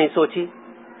بالقصد نہیں سوچی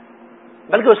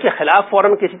بلکہ اس کے خلاف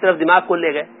فوراً کسی طرف دماغ کو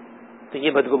لے گئے تو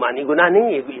یہ بدگمانی گناہ نہیں،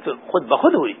 یہ تو خود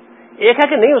بخود ہوئی. ایک ہے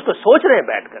کہ نہیں اس کو سوچ رہے ہیں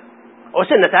بیٹھ کر اور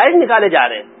اسے نتائج نکالے جا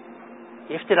رہے ہیں،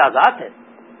 یہ افتراضات ہیں،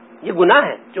 یہ گناہ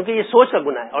ہے کیونکہ یہ سوچ کا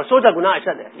گناہ ہے اور سوچ کا گناہ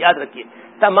اشد ہے. یاد رکھیے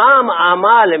تمام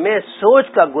اعمال میں سوچ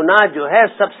کا گناہ جو ہے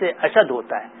سب سے اشد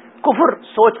ہوتا ہے. کفر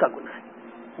سوچ کا گناہ ہے.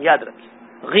 یاد رکھیے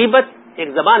غیبت ایک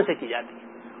زبان سے کی جاتی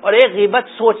ہے اور ایک غیبت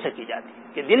سوچ سے کی جاتی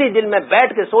ہے کہ دل ہی دل میں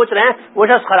بیٹھ کے سوچ رہے ہیں وہ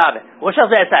شخص خراب ہے، وہ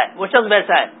شخص ایسا ہے، وہ شخص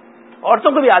ویسا ہے.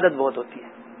 عورتوں کو بھی عادت بہت ہوتی ہے.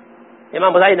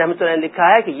 امام غزالی رحمۃ اللہ نے لکھا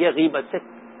ہے کہ یہ غیبت سے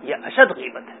یہ اشد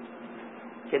غیبت ہے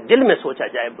کہ دل میں سوچا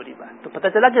جائے بری بات. تو پتہ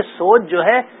چلا کہ سوچ جو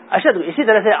ہے اشد. اسی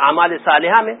طرح سے اعمال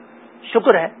صالحہ میں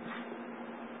شکر ہے،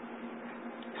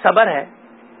 صبر ہے،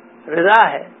 رضا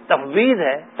ہے، تفویض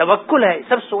ہے، توکل ہے،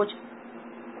 سب سوچ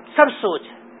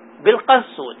ہے. بالقصد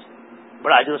سوچ،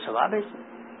 بڑا اجر و ثواب ہے اس میں.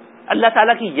 اللہ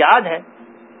تعالیٰ کی یاد ہے،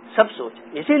 سب سوچ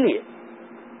ہے. اسی لیے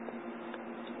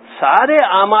سارے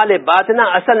اعمال باطنہ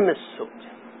اصل میں سوچ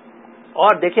ہے.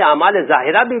 اور دیکھیں اعمال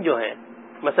ظاہرہ بھی جو ہیں،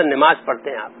 مثلا نماز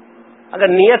پڑھتے ہیں آپ، اگر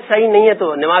نیت صحیح نہیں ہے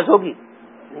تو نماز ہوگی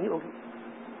نہیں ہوگی.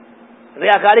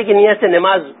 ریاکاری کی نیت سے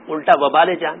نماز الٹا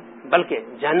وبال جان، بلکہ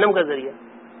جہنم کا ذریعہ.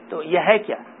 تو یہ ہے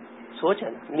کیا؟ سوچ ہے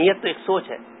نا. نیت تو ایک سوچ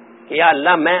ہے کہ یا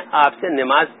اللہ میں آپ سے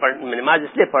نماز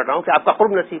اس لیے پڑھ رہا ہوں کہ آپ کا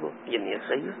قرب نصیب ہو. یہ نیت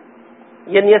صحیح ہے.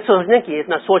 یہ نیت سوچنے کی،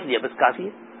 اتنا سوچ لیا بس کافی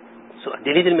ہے.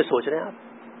 دلی دل میں سوچ رہے ہیں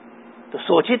آپ، تو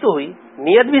سوچ ہی تو ہوئی.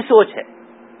 نیت بھی سوچ ہے.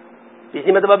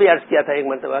 اسی مرتبہ بھی عرض کیا تھا ایک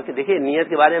مرتبہ کہ دیکھیے نیت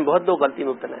کے بارے میں بہت لوگ غلطی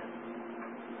مبتلا ہیں.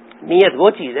 نیت وہ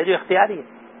چیز ہے جو اختیاری ہے،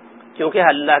 کیونکہ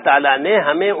اللہ تعالیٰ نے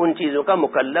ہمیں ان چیزوں کا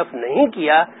مکلف نہیں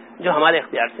کیا جو ہمارے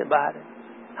اختیار سے باہر ہے.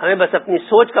 ہمیں بس اپنی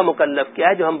سوچ کا مکلف کیا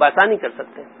ہے جو ہم بآسانی کر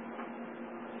سکتے ہیں.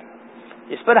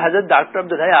 اس پر حضرت ڈاکٹر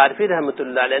عبدالحی عارفی رحمۃ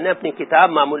اللہ علیہ نے اپنی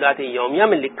کتاب معمولات یومیہ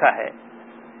میں لکھا ہے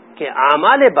کہ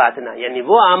اعمال باطنہ یعنی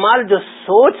وہ اعمال جو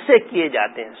سوچ سے کیے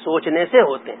جاتے ہیں، سوچنے سے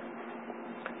ہوتے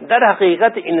ہیں، در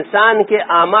حقیقت انسان کے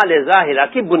اعمال ظاہرہ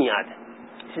کی بنیاد ہے.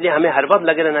 اس لیے ہمیں ہر وقت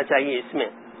لگے رہنا چاہیے اس میں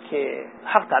کہ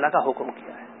حق تعالیٰ کا حکم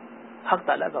کیا ہے، حق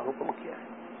تعالیٰ کا حکم کیا ہے.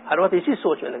 ہر وقت اسی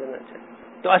سوچ میں لگے رہنا چاہیے.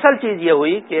 تو اصل چیز یہ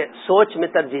ہوئی کہ سوچ میں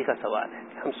ترجیح کا سوال ہے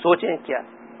کہ ہم سوچیں کیا.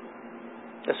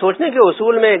 تو سوچنے کے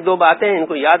اصول میں ایک دو باتیں ہیں، ان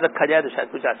کو یاد رکھا جائے تو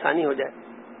شاید کچھ آسانی ہو جائے.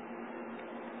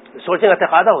 سوچنے کا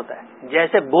تقاضا ہوتا ہے،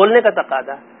 جیسے بولنے کا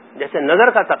تقاضا، جیسے نظر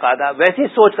کا تقاضا، ویسی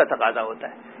سوچ کا تقاضا ہوتا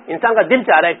ہے. انسان کا دل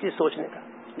چاہ رہا ہے ایک چیز سوچنے کا،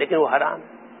 لیکن وہ حرام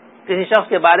ہے. کسی شخص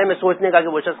کے بارے میں سوچنے کا کہ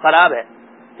وہ شخص خراب ہے،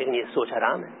 لیکن یہ سوچ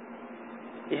حرام ہے.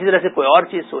 اسی طرح سے کوئی اور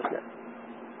چیز سوچنا.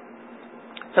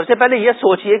 سب سے پہلے یہ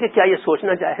سوچئے کہ کیا یہ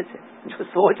سوچنا جائز ہے. جو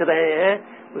سوچ رہے ہیں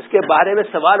اس کے بارے میں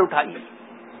سوال اٹھائیے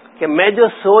کہ میں جو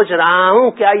سوچ رہا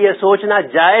ہوں کیا یہ سوچنا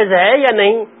جائز ہے یا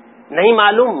نہیں. نہیں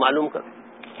معلوم کرو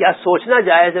کیا سوچنا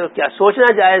جائز ہے اور کیا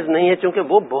سوچنا جائز نہیں ہے، چونکہ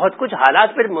وہ بہت کچھ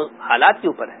حالات کے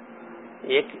اوپر ہے.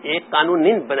 ایک قانون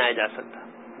نہیں بنایا جا سکتا.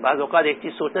 بعض اوقات ایک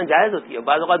چیز سوچنا جائز ہوتی ہے،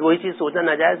 بعض اوقات وہی چیز سوچنا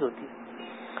ناجائز ہوتی ہے.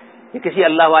 کہ کسی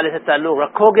اللہ والے سے تعلق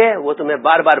رکھو گے، وہ تمہیں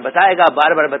بار بار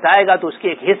بتائے گا تو اس کی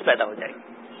ایک حص پیدا ہو جائے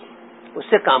گی، اس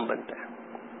سے کام بنتا ہے.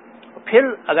 پھر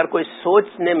اگر کوئی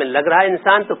سوچنے میں لگ رہا ہے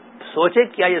انسان تو سوچے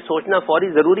کیا یہ سوچنا فوری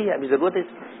ضروری ہے، ابھی ضرورت ہے اس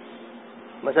کی.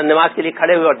 مثلا نماز کے لیے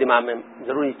کھڑے ہوئے اور دماغ میں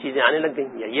ضروری چیزیں آنے لگ گئیں،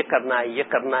 یا یہ کرنا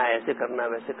ہے، ایسے کرنا ہے،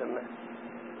 ویسے کرنا ہے.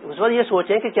 اس وقت یہ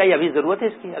سوچیں کہ کیا یہ ابھی ضرورت ہے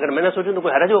اس کی. اگر میں نہ سوچوں تو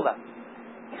کوئی حرج ہوگا.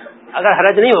 اگر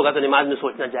حرج نہیں ہوگا تو نماز میں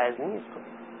سوچنا جائز نہیں ہے. اس کو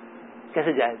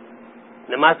کیسے جائز؟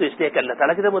 نماز تو اس لیے کہ اللہ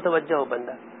تعالیٰ کی طرف متوجہ ہو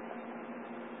بندہ.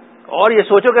 اور یہ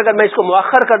سوچو کہ اگر میں اس کو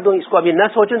مؤخر کر دوں، اس کو ابھی نہ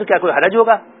سوچوں تو کیا کوئی حرج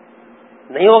ہوگا؟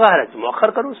 نہیں ہوگا حرج.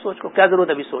 مؤخر کروں اس سوچ کو، کیا ضرورت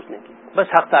ابھی سوچنے کی. بس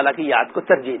حق تعالیٰ کی یاد کو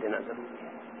ترجیح دینا ضروری ہے،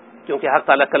 کیونکہ حق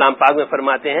تعالیٰ کلام پاک میں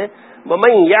فرماتے ہیں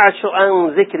وَمَن يَعْشُ عَن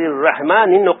ذِكْرِ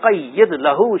الرَّحْمَنِ نُقَيِّضْ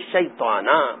لَهُ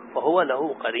شَيْطَانًا فَهُوَ لَهُ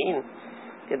قَرِينٌ.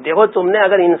 کہ دیکھو تم نے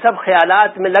اگر ان سب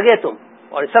خیالات میں لگے تم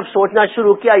اور سب سوچنا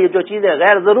شروع کیا، یہ جو چیزیں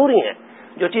غیر ضروری ہیں،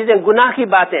 جو چیزیں گناہ کی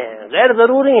باتیں ہیں، غیر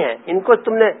ضروری ہیں، ان کو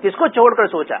تم نے کس کو چھوڑ کر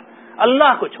سوچا؟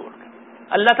 اللہ کو چھوڑ کر.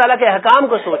 اللہ تعالیٰ کے احکام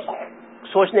کو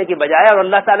سوچنے کی بجائے اور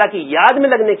اللہ تعالیٰ کی یاد میں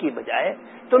لگنے کی بجائے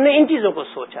تم نے ان چیزوں کو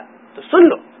سوچا. تو سن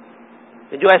لو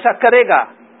کہ جو ایسا کرے گا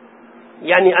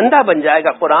یعنی اندھا بن جائے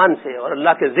گا قرآن سے اور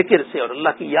اللہ کے ذکر سے اور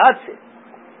اللہ کی یاد سے،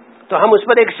 تو ہم اس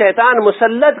پر ایک شیطان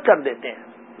مسلط کر دیتے ہیں.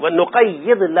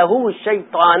 وَنُقَيِّضْ لَهُ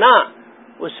شَيْطَانًا،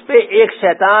 اس پہ ایک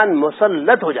شیطان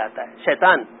مسلط ہو جاتا ہے.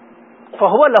 شیطان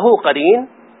فَهُوَ لَهُ قَرِينٌ،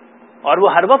 اور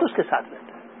وہ ہر وقت اس کے ساتھ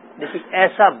رہتا ہے. دیکھیے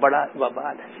ایسا بڑا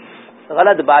وبال ہے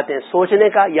غلط باتیں سوچنے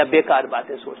کا یا بیکار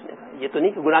باتیں سوچنے کا. یہ تو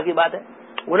نہیں کہ گناہ کی بات ہے،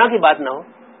 گناہ کی بات نہ ہو،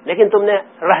 لیکن تم نے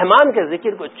رحمان کے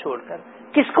ذکر کو چھوڑ کر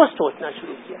کس کو سوچنا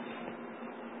شروع کیا؟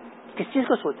 کس چیز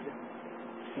کو سوچ رہے؟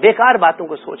 بیکار باتوں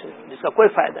کو سوچ رہے جس کا کوئی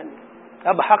فائدہ نہیں.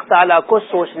 اب حق تعالیٰ کو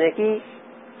سوچنے کی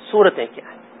صورتیں کیا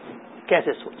ہیں،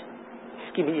 کیسے سوچیں،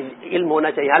 اس کی بھی علم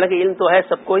ہونا چاہیے. حالانکہ علم تو ہے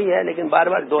سب کو ہی ہے، لیکن بار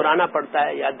بار دہرانا پڑتا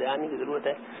ہے، یاد دہانی کی ضرورت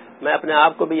ہے. میں اپنے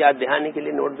آپ کو بھی یاد دہانی کے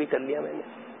لیے نوٹ بھی کر لیا، میں نے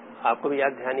آپ کو بھی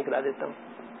یاد دہانی کرا دیتا ہوں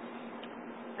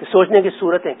کہ سوچنے کی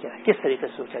صورتیں کیا ہیں، کس طریقے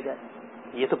سے سوچا جائے.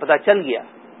 یہ تو پتہ چل گیا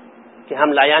کہ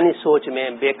ہم لایانی سوچ میں،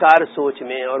 بیکار سوچ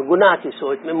میں اور گناہ کی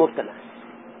سوچ میں مبتلا ہیں.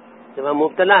 جب ہم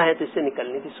مبتلا ہیں تو اس سے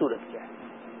نکلنے کی صورت کیا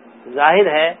ہے؟ ظاہر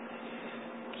ہے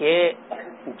کہ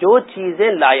جو چیزیں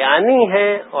لایانی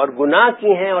ہیں اور گناہ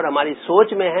کی ہیں اور ہماری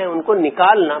سوچ میں ہیں ان کو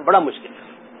نکالنا بڑا مشکل ہے.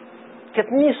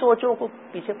 کتنی سوچوں کو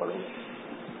پیچھے پڑو گے،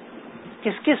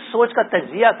 کس کس سوچ کا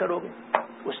تجزیہ کرو گے،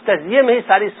 اس تجزیے میں ہی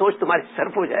ساری سوچ تمہاری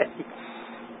صرف ہو جائے گی.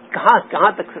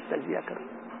 کہاں تک تجزیہ کرو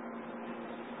گے،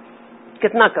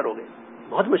 کتنا کرو گے،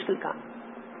 بہت مشکل کام.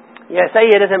 یہ ایسا ہی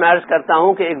ہے جیسے میں عرض کرتا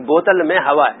ہوں کہ ایک بوتل میں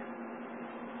ہوا ہے،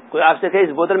 کوئی آپ سے کہے اس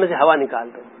بوتل میں سے ہوا نکال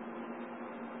دو،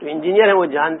 تو انجینئر ہیں وہ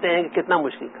جانتے ہیں کہ کتنا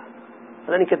مشکل کام،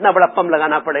 پتہ نہیں کتنا بڑا پمپ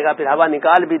لگانا پڑے گا. پھر ہوا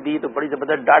نکال بھی دی تو بڑی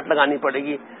زبردست ڈاٹ لگانی پڑے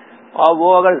گی، اور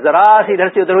وہ اگر ذرا سی ادھر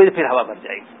سے ادھر ہوئی تو پھر ہوا بھر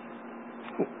جائے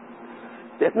گی.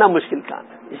 تو اتنا مشکل کام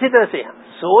ہے. اسی طرح سے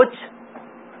سوچ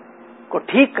کو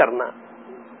ٹھیک کرنا،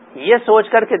 یہ سوچ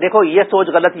کر کے دیکھو یہ سوچ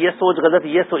غلط، یہ سوچ غلط،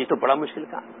 یہ سوچ، تو بڑا مشکل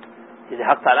کام ہے. جسے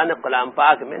حق تعالیٰ نے کلام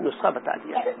پاک میں نسخہ بتا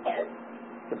دیا ہے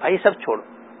کہ بھائی سب چھوڑو،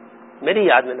 میری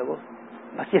یاد میں لگو،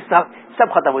 بس یہ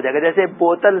سب ختم ہو جائے گا. جیسے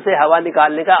بوتل سے ہوا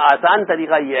نکالنے کا آسان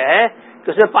طریقہ یہ ہے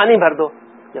کہ اس میں پانی بھر دو،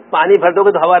 جب پانی بھر دو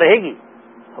گے تو ہوا رہے گی،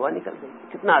 ہوا نکل گئی.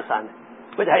 کتنا آسان ہے.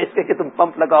 بجائے اس کے کہ تم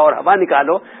پمپ لگاؤ اور ہوا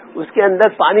نکالو، اس کے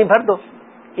اندر پانی بھر دو.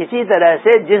 اسی طرح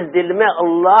سے جس دل میں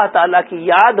اللہ تعالیٰ کی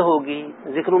یاد ہوگی،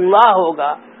 ذکر اللہ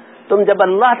ہوگا، تم جب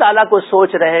اللہ تعالیٰ کو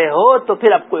سوچ رہے ہو تو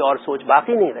پھر اب کوئی اور سوچ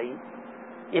باقی نہیں رہی.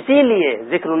 اسی لیے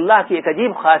ذکر اللہ کی ایک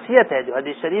عجیب خاصیت ہے جو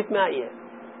حدیث شریف میں آئی ہے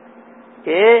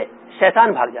کہ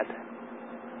شیطان بھاگ جاتا ہے.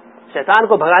 شیطان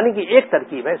کو بھگانے کی ایک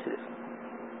ترکیب ہے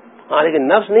صرف، ہاں لیکن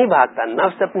نفس نہیں بھاگتا،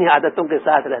 نفس اپنی عادتوں کے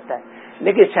ساتھ رہتا ہے.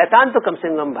 لیکن شیطان تو کم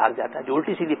سے کم بھاگ جاتا ہے، جو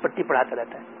الٹی سیدھی پٹی پڑھاتا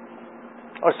رہتا ہے.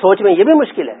 اور سوچ میں یہ بھی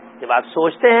مشکل ہے، جب آپ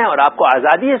سوچتے ہیں اور آپ کو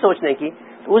آزادی ہے سوچنے کی،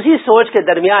 تو اسی سوچ کے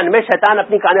درمیان میں شیطان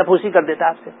اپنی کانا پھوسی کر دیتا ہے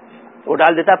آپ سے، وہ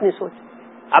ڈال دیتا اپنی سوچ.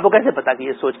 آپ کو کیسے پتا کہ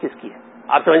یہ سوچ کس کی ہے؟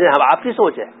 آپ سمجھ رہے ہیں آپ کی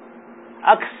سوچ ہے.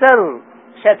 اکثر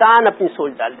شیطان اپنی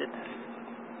سوچ ڈال دیتا ہے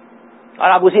اور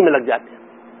آپ اسی میں لگ جاتے ہیں،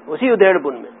 اسی ادھیڑ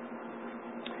بن میں.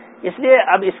 اس لیے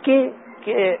اب اس کی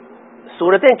کہ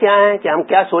صورتیں کیا ہیں کہ ہم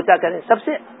کیا سوچا کریں. سب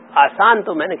سے آسان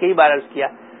تو میں نے کئی بار عرض کیا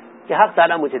کہ حق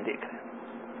تعالیٰ مجھے دیکھ رہے ہیں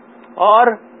اور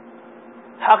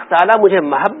حق تعالیٰ مجھے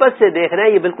محبت سے دیکھ رہے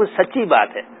ہیں. یہ بالکل سچی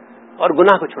بات ہے اور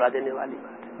گناہ کو چھڑا دینے والی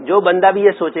بات ہے. جو بندہ بھی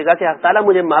یہ سوچے گا کہ حق تعالیٰ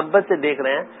مجھے محبت سے دیکھ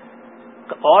رہے ہیں،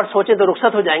 اور سوچیں تو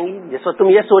رخصت ہو جائیں گی. جس وقت تم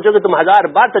یہ سوچو کہ تم 1000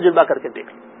 بار تجربہ کر کے دیکھ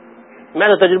لو، میں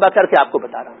تو تجربہ کر کے آپ کو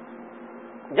بتا رہا ہوں.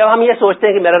 جب ہم یہ سوچتے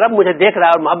ہیں کہ میرا رب مجھے دیکھ رہا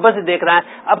ہے اور محبت سے دیکھ رہا ہے،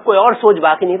 اب کوئی اور سوچ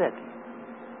باقی نہیں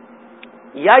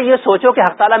رہتی. یا یہ سوچو کہ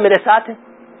حق تعالیٰ میرے ساتھ ہے،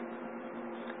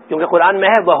 کیونکہ قرآن میں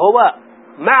ہے وَهُوَ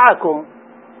مَعَكُمْ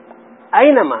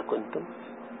أَيْنَمَا كُنتُمْ،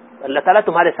 اللہ تعالیٰ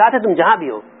تمہارے ساتھ ہے تم جہاں بھی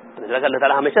ہو. اللہ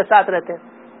تعالیٰ ہمیشہ ساتھ رہتے ہیں.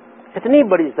 اتنی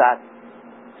بڑی ذات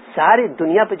ساری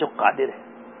دنیا پہ جو قادر ہے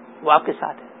وہ آپ کے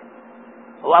ساتھ ہے،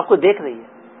 وہ آپ کو دیکھ رہی ہے.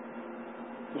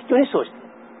 اس کیوں نہیں سوچتے؟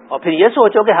 اور پھر یہ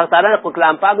سوچو کہ حق تعالیٰ نے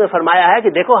کلام پاک میں فرمایا ہے کہ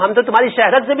دیکھو ہم تو تمہاری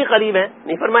شہرت سے بھی قریب ہیں،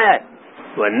 نہیں فرمایا ہے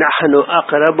وَنَحْنُ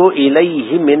أَقْرَبُ إِلَيْهِ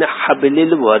مِنْ حَبْلِ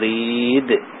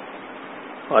الْوَرِيدِ،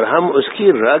 اور ہم اس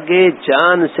کی رگ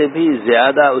جان سے بھی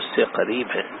زیادہ اس سے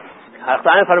قریب ہیں. حق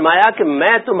تعالیٰ نے فرمایا کہ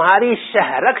میں تمہاری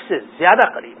شہرک سے زیادہ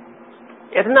قریب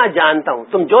ہوں، اتنا جانتا ہوں.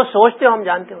 تم جو سوچتے ہو ہم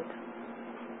جانتے ہوتے.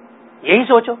 یہی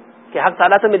سوچو کہ حق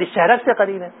تعالیٰ تو میری شہرک سے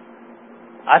قریب ہے.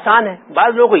 آسان ہے.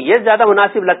 بعض لوگوں کو یہ زیادہ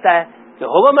مناسب لگتا ہے کہ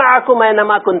هو معکم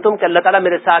اینما کنتم، کہ اللہ تعالیٰ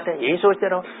میرے ساتھ ہے. یہی سوچتے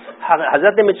رہو.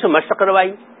 حضرت نے مجھ سے مشق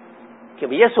کروائی کہ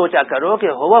یہ سوچا کرو کہ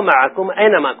هو معکم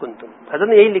اینما کنتم. حضرت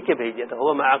نے یہی لکھ کے بھیج دیا تھا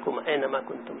هو معکم اینما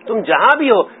کنتم، تم جہاں بھی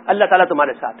ہو اللہ تعالیٰ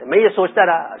تمہارے ساتھ ہے. میں یہ سوچتا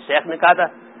رہا، شیخ نے کہا تھا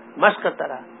مشق کرتا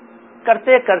رہا.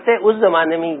 کرتے کرتے اس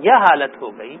زمانے میں یہ حالت ہو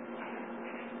گئی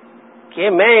کہ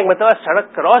میں ایک مرتبہ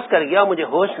سڑک کراس کر گیا، مجھے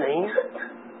ہوش نہیں،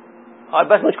 اور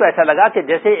بس مجھ کو ایسا لگا کہ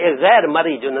جیسے ایک غیر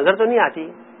مری جو نظر تو نہیں آتی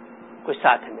کچھ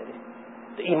ساتھ ہے میرے.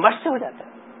 تو یہ مشق سے ہو جاتا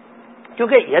ہے،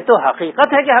 کیونکہ یہ تو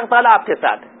حقیقت ہے کہ حق تعالیٰ آپ کے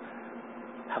ساتھ ہے.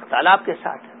 حق تعالیٰ آپ کے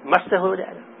ساتھ ہے، مشق سے ہو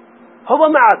جائے گا. هو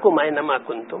معکم اینما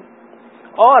کنتم.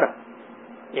 اور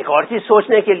ایک اور چیز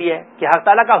سوچنے کے لیے کہ حق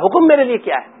تعالیٰ کا حکم میرے لیے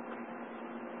کیا ہے.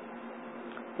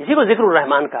 اسی کو ذکر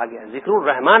الرحمان کہا گیا. ذکر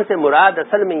الرحمان سے مراد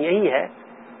اصل میں یہی ہے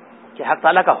کہ حق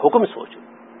تعالیٰ کا حکم سوچو.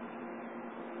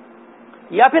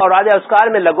 یا پھر اور آج اسکار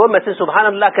میں لگو، میں سے سبحان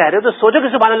اللہ کہہ رہے ہو تو سوچو کہ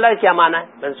سبحان اللہ کا کیا معنی ہے.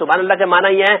 میں سبحان اللہ کے معنی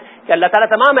یہ ہے کہ اللہ تعالیٰ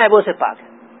تمام عیبوں سے پاک ہے.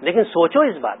 لیکن سوچو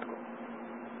اس بات کو.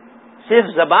 صرف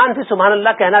زبان سے سبحان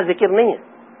اللہ کہنا ذکر نہیں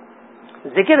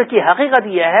ہے. ذکر کی حقیقت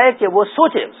یہ ہے کہ وہ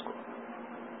سوچے اس کو.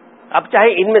 اب چاہے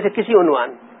ان میں سے کسی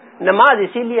عنوان. نماز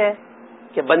اسی لیے ہے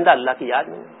کہ بندہ اللہ کی یاد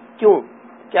میں. کیوں؟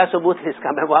 کیا ثبوت ہے اس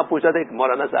کا؟ میں وہاں پوچھا تھا ایک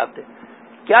مولانا صاحب تھے،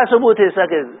 کیا ثبوت ہے اس کا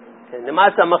کہ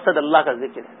نماز کا مقصد اللہ کا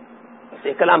ذکر ہے.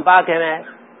 ایک کلام پاک ہے میں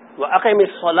وَأَقِمِ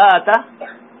الصَّلَاةَ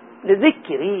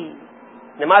لِذِكْرِي،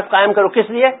 نماز قائم کرو کس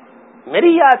لیے؟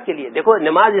 میری یاد کے لیے. دیکھو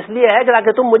نماز اس لیے ہے کہ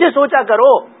تاکہ تم مجھے سوچا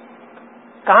کرو.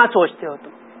 کہاں سوچتے ہو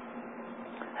تم؟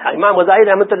 امام غزالی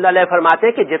رحمۃ اللہ علیہ فرماتے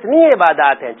ہیں کہ جتنی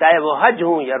عبادات ہیں، چاہے وہ حج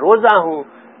ہوں یا روزہ ہوں،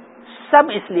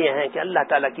 سب اس لیے ہیں کہ اللہ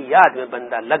تعالیٰ کی یاد میں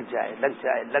بندہ لگ جائے لگ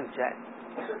جائے لگ جائے.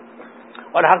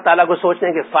 اور حق تعالیٰ کو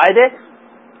سوچنے کے فائدے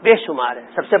بے شمار ہیں.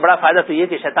 سب سے بڑا فائدہ تو یہ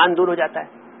کہ شیطان دور ہو جاتا ہے،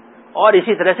 اور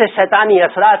اسی طرح سے شیطانی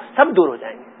اثرات سب دور ہو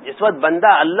جائیں گے. جس وقت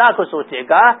بندہ اللہ کو سوچے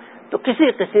گا تو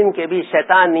کسی قسم کے بھی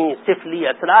شیطانی سفلی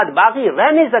اثرات باقی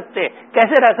رہ نہیں سکتے.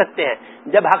 کیسے رہ سکتے ہیں؟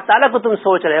 جب حق تعالیٰ کو تم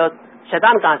سوچ رہے ہو،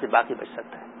 شیطان کہاں سے باقی بچ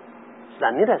سکتا ہے؟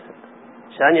 شیطان نہیں رہ سکتا،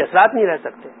 شیطانی اثرات نہیں رہ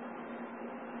سکتے.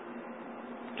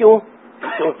 کیوں؟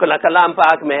 کلام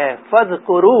پاک میں ہے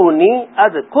فَاذْكُرُونِي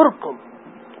أَذْكُرْكُمْ،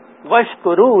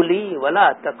 وَاشْكُرُوا لِي وَلَا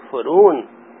تَكْفُرُونَ،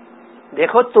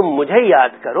 دیکھو تم مجھے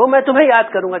یاد کرو، میں تمہیں یاد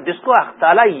کروں گا. جس کو حق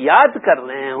تعالیٰ یاد کر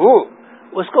رہے ہوں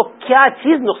اس کو کیا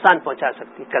چیز نقصان پہنچا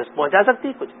سکتی، پہنچا سکتی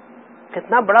کچھ؟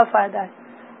 کتنا بڑا فائدہ ہے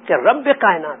کہ رب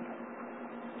کائنات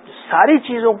جو ساری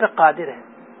چیزوں پہ قادر ہے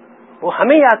وہ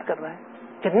ہمیں یاد کر رہا ہے.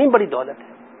 کتنی بڑی دولت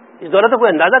ہے، اس دولت کو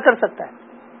کوئی اندازہ کر سکتا ہے؟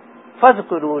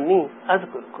 فَاذْكُرُونِي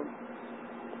أَذْكُرْكُمْ،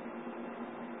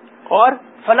 اور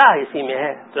فلاح اسی میں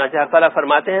ہے. چنانچہ اللہ تعالیٰ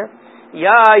فرماتے ہیں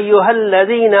یا ایھا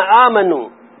الذین آمنوا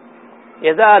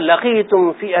اذا لقیتم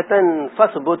فئة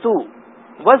فاثبتوا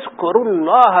واذکروا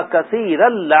اللہ کثیرا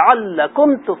لعلکم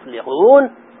تفلحون.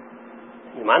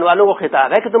 ایمان والوں کو خطاب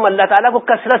ہے کہ تم اللہ تعالیٰ کو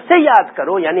کثرت سے یاد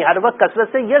کرو، یعنی ہر وقت کثرت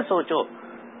سے یہ سوچو،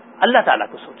 اللہ تعالیٰ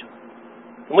کو سوچو،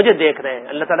 مجھے دیکھ رہے ہیں،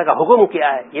 اللہ تعالیٰ کا حکم کیا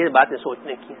ہے، یہ باتیں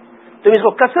سوچنے کی ہیں. تم اس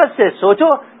کو کثرت سے سوچو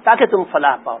تاکہ تم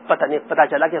فلاح پاؤ. پتہ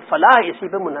چلا کہ فلاح اسی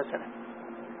پہ منحصر ہے.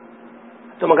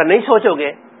 تم اگر نہیں سوچو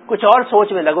گے، کچھ اور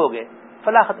سوچ میں لگو گے،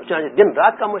 فلاح ختم. چنانچہ دن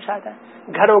رات کا مشاہدہ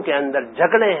ہے، گھروں کے اندر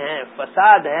جھگڑے ہیں،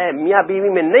 فساد ہے، میاں بیوی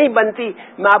میں نہیں بنتی.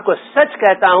 میں آپ کو سچ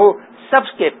کہتا ہوں سب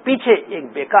کے پیچھے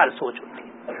ایک بیکار سوچ ہوتی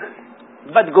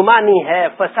ہے، بدگمانی ہے،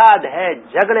 فساد ہے،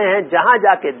 جھگڑے ہیں. جہاں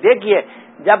جا کے دیکھیے،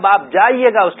 جب آپ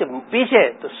جائیے گا اس کے پیچھے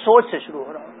تو سوچ سے شروع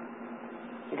ہو رہا ہوگا.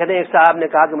 کہتے ہیں ایک صاحب نے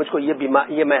کہا کہ مجھ کو یہ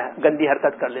میں گندی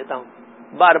حرکت کر لیتا ہوں،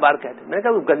 بار بار کہتے ہیں. میں نے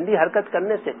کہا وہ گندی حرکت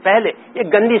کرنے سے پہلے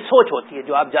ایک گندی سوچ ہوتی ہے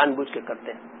جو آپ جان بوجھ کے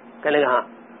کرتے ہیں. کہنے لگا ہاں.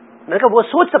 میں نے کہا وہ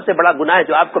سوچ سب سے بڑا گناہ ہے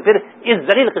جو آپ کو پھر اس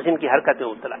ذلیل قسم کی حرکت میں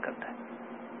مبتلا کرتا ہے.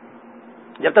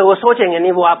 جب تک وہ سوچیں گے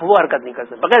نہیں، آپ وہ حرکت نہیں کر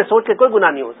سکتے. بغیر سوچ کے کوئی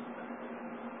گناہ نہیں ہو سکتا.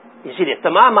 اسی لیے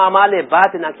تمام اعمال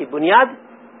باطنہ کی بنیاد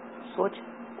سوچ ہے.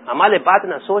 اعمال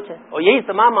باطنہ سوچ ہے، اور یہی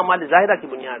تمام اعمال ظاہرہ کی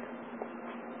بنیاد ہے.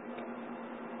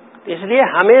 اس لیے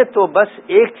ہمیں تو بس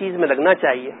ایک چیز میں لگنا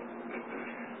چاہیے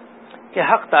کہ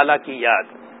حق تعالیٰ کی یاد،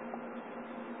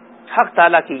 حق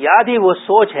تعالیٰ کی یاد ہی وہ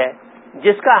سوچ ہے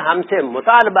جس کا ہم سے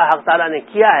مطالبہ حق تعالیٰ نے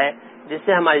کیا ہے، جس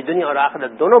سے ہماری دنیا اور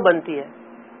آخرت دونوں بنتی ہے.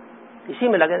 اسی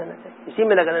میں لگے رہنا چاہیے، اسی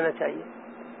میں لگے رہنا چاہیے.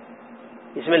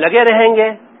 اس میں لگے رہیں گے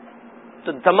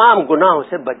تو تمام گناہوں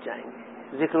سے بچ جائیں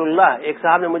گے. ذکر اللہ، ایک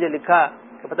صاحب نے مجھے لکھا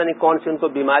کہ پتہ نہیں کون سی ان کو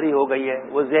بیماری ہو گئی ہے،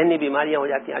 وہ ذہنی بیماریاں ہو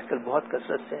جاتی ہیں آج کل بہت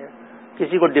کثرت سے ہیں.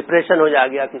 کسی کو ڈپریشن ہو جا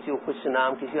گیا، کسی کو کچھ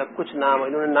نام، کسی کا کچھ نام،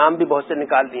 انہوں نے نام بھی بہت سے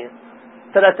نکال دیے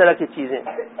ہیں، طرح طرح کی چیزیں،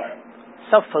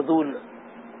 سب فضول،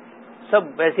 سب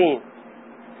ویسی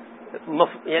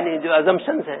یعنی جو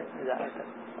ازمپشنز ہیں زیادہ تر.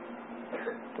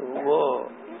 تو وہ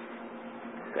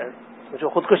مجھے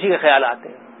خودکشی کے خیال آتے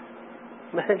ہیں.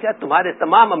 میں نے کہا تمہارے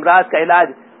تمام امراض کا علاج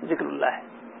ذکر اللہ ہے،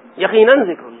 یقیناً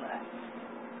ذکر اللہ ہے،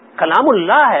 کلام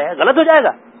اللہ ہے، غلط ہو جائے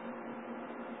گا.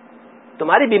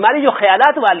 تمہاری بیماری جو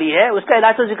خیالات والی ہے اس کا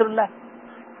علاج تو ذکر اللہ ہے.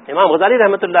 امام غزالی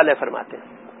رحمۃ اللہ علیہ فرماتے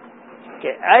ہیں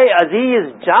کہ اے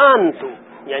عزیز جان تو،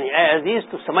 یعنی اے عزیز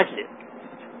تو سمجھ لے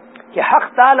کہ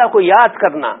حق تعالیٰ کو یاد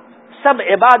کرنا سب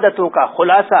عبادتوں کا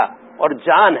خلاصہ اور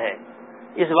جان ہے.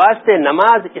 اس واسطے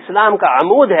نماز اسلام کا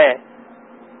عمود ہے،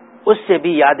 اس سے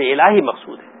بھی یاد الہی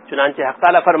مقصود ہے. چنانچہ حق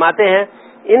تعالیٰ فرماتے ہیں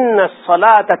ان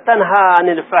الصلاۃ تنہی عن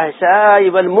الفحشاء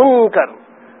والمنکر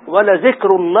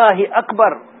ولذکر اللہ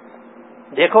اکبر.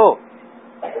 دیکھو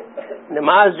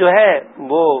نماز جو ہے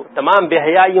وہ تمام بے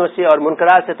حیائیوں سے اور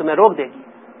منکرات سے تمہیں روک دے گی،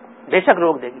 بے شک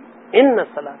روک دے گی. ان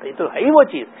الصلاۃ، یہ تو ہے ہی وہ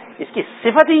چیز، اس کی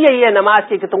صفت ہی یہی ہے نماز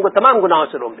کی کہ تم کو تمام گناہوں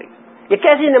سے روک دے گی. یہ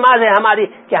کیسی نماز ہے ہماری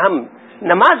کہ ہم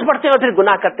نماز پڑھتے ہیں اور پھر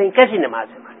گناہ کرتے ہیں؟ کیسی نماز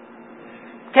ہے ہماری،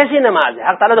 کیسی نماز ہے؟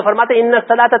 حق تعالیٰ تو فرماتے ہیں ان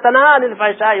الصلاۃ تنہی عن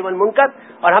الفحشاء والمنکر،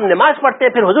 اور ہم نماز پڑھتے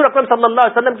ہیں پھر حضور اکرم صلی اللہ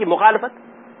علیہ وسلم کی مخالفت.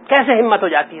 کیسے ہمت ہو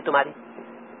جاتی ہے تمہاری؟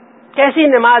 کیسی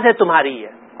نماز ہے تمہاری؟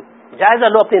 ہے جائزہ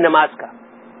لو اپنی نماز کا.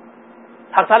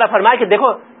 حق تعالیٰ فرمائے کہ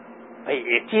دیکھو بھائی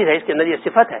ایک چیز ہے، اس کے اندر یہ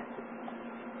صفت ہے،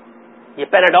 یہ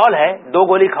پیراڈول ہے، 2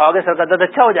 گولی کھاؤ گے سر کا درد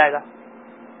اچھا ہو جائے گا.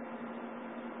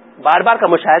 بار بار کا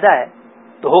مشاہدہ ہے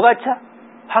تو ہوگا اچھا.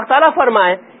 حق تعالیٰ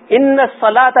فرمائے ان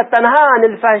الصلاۃ تنہی عن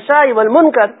الفحشاء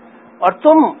والمنکر، اور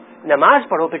تم نماز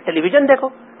پڑھو پھر ٹیلی ویژن دیکھو،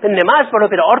 پھر نماز پڑھو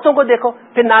پھر عورتوں کو دیکھو،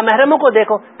 پھر نامحرموں کو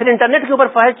دیکھو، پھر انٹرنیٹ کے اوپر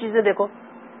فاحش چیزیں دیکھو،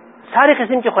 ساری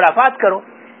قسم کی خرافات کرو.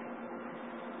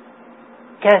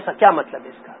 کیسا کیا مطلب ہے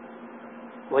اس کا؟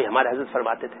 وہی ہمارے حضرت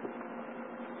فرماتے تھے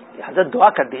کہ حضرت دعا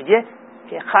کر دیجئے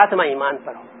کہ خاتمہ ایمان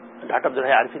پر ہو. ڈاکٹر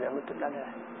عبدالحی عارفی رحمۃ اللہ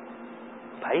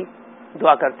علیہ بھائی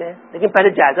دعا کرتے ہیں، لیکن پہلے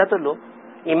جائزہ تو لو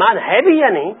ایمان ہے بھی یا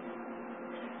نہیں.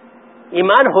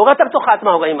 ایمان ہوگا تب تو خاتمہ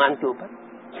ہوگا ایمان کے اوپر.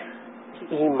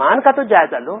 ایمان کا تو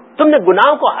جائزہ لو. تم نے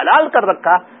گناہوں کو حلال کر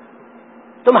رکھا،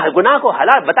 تم گناہ کو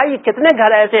حلال، بتائیے کتنے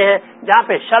گھر ایسے ہیں جہاں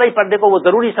پہ شرعی پردے کو وہ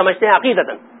ضروری سمجھتے ہیں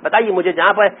عقیدتاً؟ بتائیے مجھے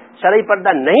جہاں پہ شرعی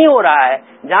پردہ نہیں ہو رہا ہے،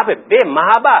 جہاں پہ بے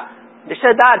محابہ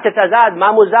رشتہ دار چچازاد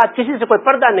ماموزاد کسی سے کوئی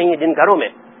پردہ نہیں ہے جن گھروں میں،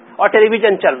 اور ٹیلی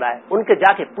ویژن چل رہا ہے، ان کے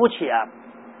جا کے پوچھیے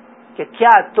آپ کہ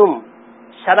کیا تم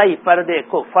شرعی پردے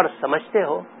کو فرض سمجھتے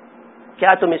ہو؟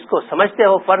 کیا تم اس کو سمجھتے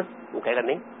ہو فرض؟ وہ کہے گا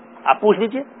نہیں. آپ پوچھ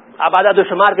لیجئے، آپ اعداد و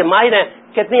شمار کے ماہر ہیں،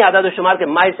 کتنی اعداد و شمار کے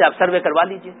ماہر سے آپ سروے کروا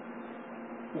لیجئے.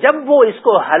 جب وہ اس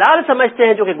کو حلال سمجھتے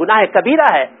ہیں جو کہ گناہ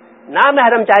کبیرہ ہے،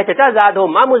 نامحرم چاہے چچا زاد ہو،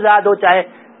 مامو زاد ہو،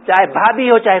 چاہے بھابھی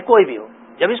ہو، چاہے کوئی بھی ہو،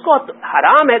 جب اس کو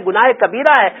حرام ہے، گناہ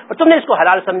کبیرہ ہے، اور تم نے اس کو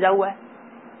حلال سمجھا ہوا ہے،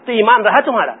 تو ایمان رہا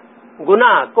تمہارا؟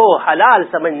 گناہ کو حلال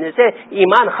سمجھنے سے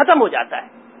ایمان ختم ہو جاتا ہے.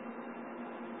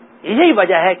 یہی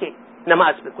وجہ ہے کہ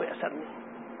نماز پہ کوئی اثر نہیں.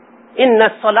 ان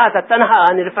الصلاۃ تنہی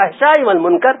عن الفحشاء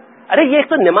والمنکر. ارے یہ ایک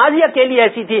تو نماز ہی اکیلی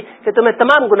ایسی تھی کہ تمہیں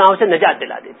تمام گناہوں سے نجات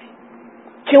دلا دیتی.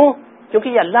 کیوں؟ کیونکہ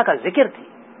یہ اللہ کا ذکر تھی.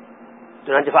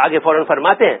 چنانچہ آگے فوراً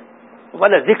فرماتے ہیں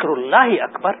وَلَذِكْرُ اللَّهِ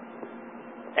اکبر.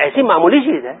 ایسی معمولی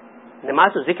چیز ہے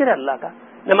نماز، تو ذکر ہے اللہ کا.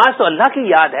 نماز تو اللہ کی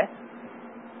یاد ہے،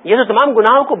 یہ تو تمام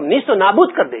گناہوں کو نیست و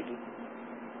نابود کر دے گی.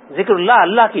 ذکر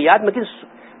اللہ کی یاد، لیکن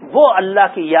وہ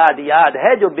اللہ کی یاد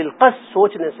ہے جو بالقصد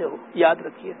سوچنے سے یاد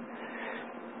رکھیے.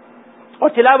 اور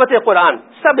تلاوت قرآن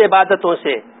سب عبادتوں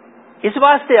سے اس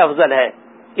واسطے افضل ہے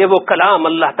کہ وہ کلام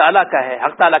اللہ تعالیٰ کا ہے،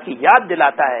 حق تعالیٰ کی یاد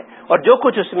دلاتا ہے، اور جو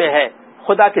کچھ اس میں ہے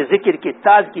خدا کے ذکر کی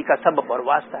تازگی کا سبب اور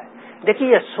واسطہ ہے. دیکھیے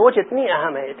یہ سوچ اتنی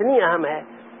اہم ہے،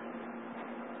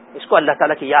 اس کو اللہ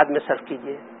تعالیٰ کی یاد میں صرف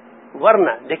کیجیے.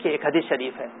 ورنہ دیکھیے ایک حدیث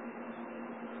شریف ہے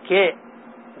کہ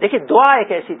دیکھیے دعا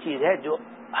ایک ایسی چیز ہے جو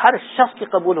ہر شخص کی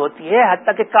قبول ہوتی ہے،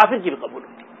 حتیٰ کہ کافر کی بھی قبول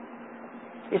ہوتی ہے.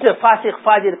 اس میں فاسق،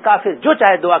 فاجر، کافر جو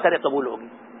چاہے دعا کرے قبول ہوگی.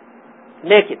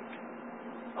 لیکن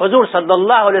حضور صلی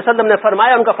اللہ علیہ وسلم نے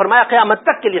فرمایا، ان کا فرمایا قیامت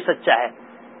تک کے لیے سچا ہے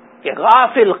کہ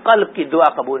غافل قلب کی دعا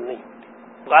قبول نہیں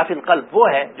ہوتی. غافل قلب وہ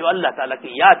ہے جو اللہ تعالیٰ کی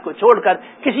یاد کو چھوڑ کر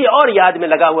کسی اور یاد میں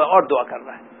لگا ہوا اور دعا کر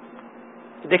رہا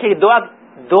ہے. دیکھیے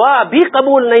دعا بھی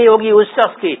قبول نہیں ہوگی اس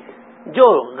شخص کی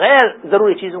جو غیر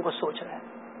ضروری چیزوں کو سوچ رہا ہے.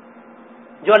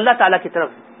 جو اللہ تعالیٰ کی طرف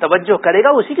توجہ کرے گا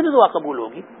اسی کی تو دعا قبول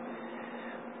ہوگی.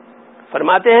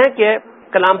 فرماتے ہیں کہ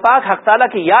کلام پاک حق تعالیٰ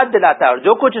کی یاد دلاتا ہے، اور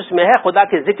جو کچھ اس میں ہے خدا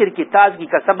کے ذکر کی تازگی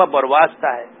کا سبب اور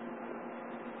واسطہ ہے.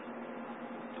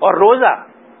 اور روزہ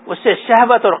اس سے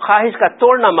شہوت اور خواہش کا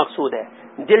توڑنا مقصود ہے.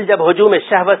 دل جب ہجوم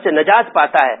شہوت سے نجات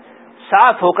پاتا ہے،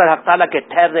 صاف ہو کر حق تعالیٰ کے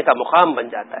ٹھہرنے کا مقام بن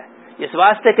جاتا ہے. اس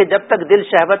واسطے کہ جب تک دل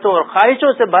شہوتوں اور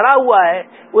خواہشوں سے بھرا ہوا ہے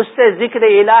اس سے ذکر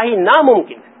الہی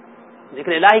ناممکن ہے.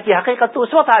 ذکر الہی کی حقیقت تو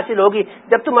اس وقت حاصل ہوگی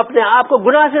جب تم اپنے آپ کو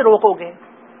گناہ سے روکو گے،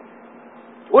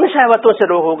 ان شہوتوں سے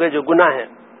روکو گے جو گناہ ہیں،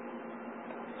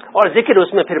 اور ذکر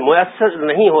اس میں پھر میسر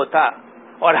نہیں ہوتا.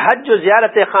 اور حج جو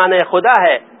زیارت خانہ خدا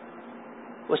ہے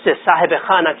اس سے صاحب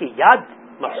خانہ کی یاد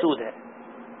مقصود ہے،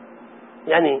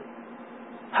 یعنی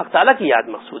حق تعالیٰ کی یاد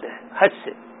مقصود ہے حج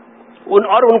سے.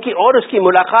 اور اس کی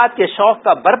ملاقات کے شوق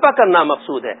کا برپا کرنا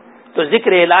مقصود ہے. تو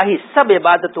ذکر الہی سب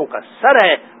عبادتوں کا سر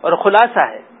ہے اور خلاصہ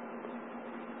ہے،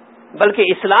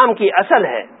 بلکہ اسلام کی اصل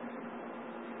ہے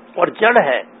اور جڑ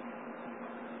ہے.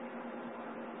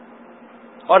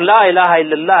 اور لا الہ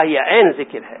الا اللہ یہ عین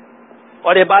ذکر ہے،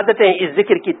 اور عبادتیں اس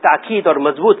ذکر کی تاکید اور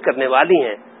مضبوط کرنے والی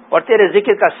ہیں. اور تیرے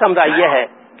ذکر کا ثمرہ یہ ہے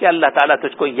کہ اللہ تعالیٰ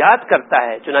تجھ کو یاد کرتا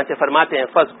ہے. چنانچہ فرماتے ہیں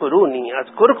فاذکرونی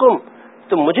اذکرکم،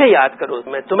 تم مجھے یاد کرو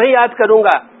میں تمہیں یاد کروں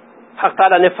گا. حق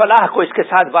تعالیٰ نے فلاح کو اس کے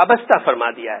ساتھ وابستہ فرما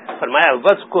دیا ہے. فرمایا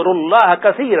وَاذْكُرُوا اللَّهَ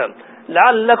كَثِيرًا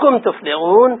لَعَلَّكُمْ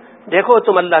تُفْلِحُونَ. دیکھو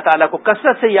تم اللہ تعالیٰ کو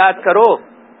کثرت سے یاد کرو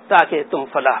تاکہ تم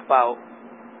فلاح پاؤ.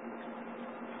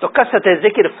 تو کثرت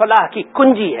ذکر فلاح کی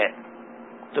کنجی ہے.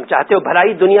 تم چاہتے ہو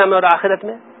بھلائی دنیا میں اور آخرت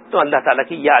میں، تو اللہ تعالیٰ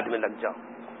کی یاد میں لگ جاؤ.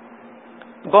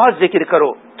 بہت ذکر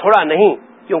کرو، تھوڑا نہیں،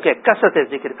 کیونکہ کثرت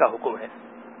ذکر کا حکم ہے.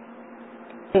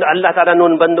 اللہ تعالیٰ نے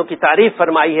ان بندوں کی تعریف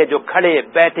فرمائی ہے جو کھڑے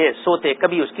بیٹھے سوتے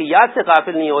کبھی اس کی یاد سے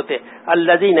غافل نہیں ہوتے.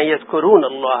 الذین یذکرون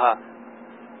اللہ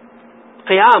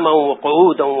قیاما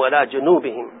وقعودا وعلی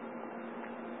جنوبہم.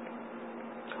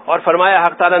 اور فرمایا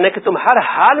حق تعالیٰ نے کہ تم ہر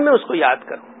حال میں اس کو یاد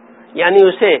کرو، یعنی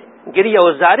اسے گریہ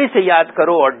و زاری سے یاد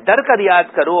کرو، اور ڈر کر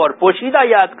یاد کرو، اور پوشیدہ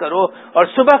یاد کرو، اور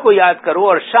صبح کو یاد کرو،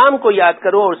 اور شام کو یاد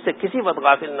کرو، اور اس سے کسی وقت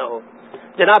غافل نہ ہو.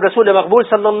 جناب رسول مقبول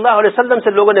صلی اللہ علیہ وسلم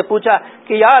سے لوگوں نے پوچھا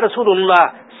کہ یا رسول اللہ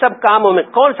سب کاموں میں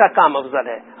کون سا کام افضل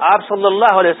ہے؟ آپ صلی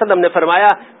اللہ علیہ وسلم نے فرمایا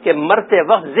کہ مرتے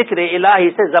وقت ذکر الہی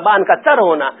سے زبان کا تر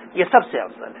ہونا یہ سب سے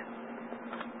افضل ہے.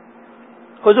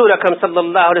 حضور اکرم صلی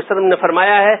اللہ علیہ وسلم نے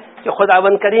فرمایا ہے کہ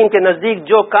خداوند کریم کے نزدیک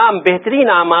جو کام بہترین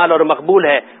اعمال اور مقبول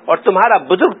ہے اور تمہارا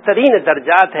بزرگ ترین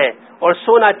درجات ہے اور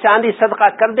سونا چاندی صدقہ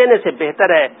کر دینے سے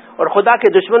بہتر ہے اور خدا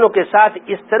کے دشمنوں کے ساتھ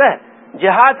اس طرح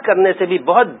جہاد کرنے سے بھی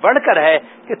بہت بڑھ کر ہے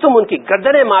کہ تم ان کی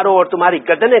گردنیں مارو اور تمہاری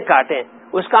گردنیں کاٹیں.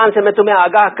 اس کام سے میں تمہیں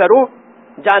آگاہ کروں.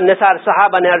 جان نثار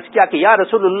صحابہ نے عرض کیا کہ یا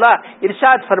رسول اللہ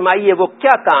ارشاد فرمائیے وہ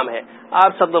کیا کام ہے؟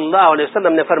 آپ صلی اللہ علیہ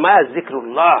وسلم نے فرمایا ذکر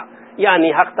اللہ،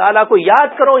 یعنی حق تعالیٰ کو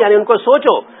یاد کرو، یعنی ان کو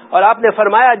سوچو. اور آپ نے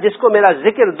فرمایا جس کو میرا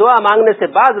ذکر دعا مانگنے سے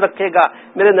باز رکھے گا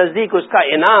میرے نزدیک اس کا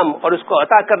انعام اور اس کو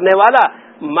عطا کرنے والا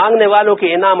مانگنے والوں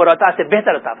کے انعام اور عطا سے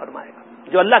بہتر عطا فرمائے گا.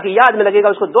 جو اللہ کی یاد میں لگے گا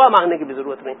اس کو دعا مانگنے کی بھی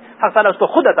ضرورت نہیں، حق تعالیٰ اس کو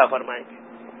خود عطا فرمائیں گے.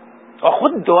 اور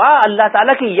خود دعا اللہ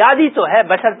تعالیٰ کی یاد ہی تو ہے،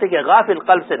 بشرطے کہ غافل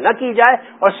قلب سے نہ کی جائے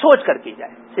اور سوچ کر کی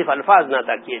جائے، صرف الفاظ نہ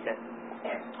ادا کیے جائیں.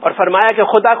 اور فرمایا کہ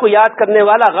خدا کو یاد کرنے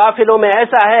والا غافلوں میں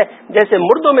ایسا ہے جیسے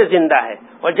مردوں میں زندہ ہے،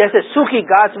 اور جیسے سوکھی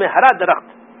گھاس میں ہرا درخت،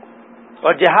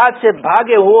 اور جہاد سے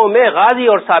بھاگے ہوئوں میں غازی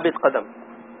اور ثابت قدم.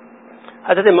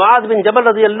 حضرت معاذ بن جبل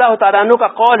رضی اللہ تعالیٰ عنہ کا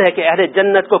قول ہے کہ اہل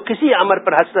جنت کو کسی عمل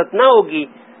پر حسرت نہ ہوگی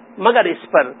مگر اس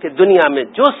پر کہ دنیا میں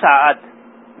جو ساعت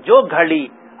جو گھڑی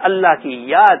اللہ کی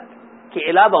یاد کے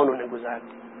علاوہ انہوں نے گزار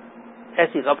دی،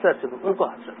 ایسی غفلت سے ان کو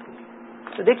حسرت ہوگی.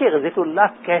 تو دیکھیے ذکر اللہ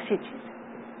کیسی چیز ہے،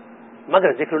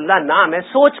 مگر ذکر اللہ نام ہے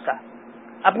سوچ کا.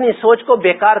 اپنی سوچ کو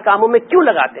بیکار کاموں میں کیوں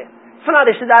لگاتے ہیں؟ فلاں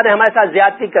رشتے دار نے ہمارے ساتھ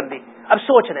زیادتی کر دی، اب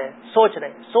سوچ رہے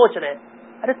ہیں.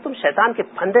 ارے تم شیطان کے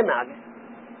پھندے میں آ گئے،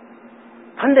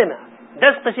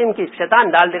 10 قسم کی شیطان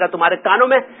ڈال دے گا تمہارے کانوں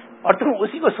میں اور تم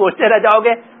اسی کو سوچتے رہ جاؤ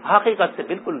گے، حقیقت سے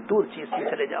بالکل دور چیز میں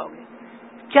چلے جاؤ گے.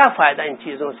 کیا فائدہ ان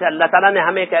چیزوں سے؟ اللہ تعالیٰ نے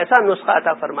ہمیں ایک ایسا نسخہ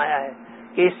عطا فرمایا ہے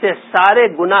کہ اس سے سارے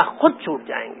گناہ خود چھوٹ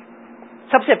جائیں گے.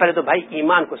 سب سے پہلے تو بھائی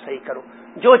ایمان کو صحیح کرو،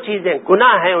 جو چیزیں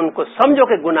گناہ ہیں ان کو سمجھو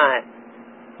کہ گناہ ہے.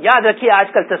 یاد رکھیے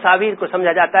آج کل تصاویر کو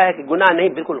سمجھا جاتا ہے کہ گناہ نہیں،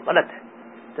 بالکل غلط ہے.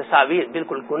 تصاویر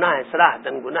بالکل گناہ ہے،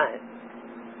 صراحتاً گناہ ہے.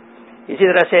 اسی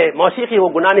طرح سے موسیقی وہ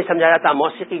گناہ نہیں سمجھا جاتا،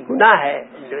 موسیقی گناہ ہے.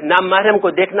 نام محرم کو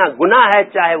دیکھنا گناہ ہے،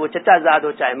 چاہے وہ چچا زاد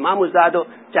ہو، چاہے مامو زاد ہو،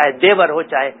 چاہے دیور ہو،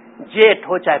 چاہے جیٹ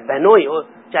ہو، چاہے بہنوئی ہو،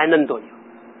 چاہے نندوئی ہو،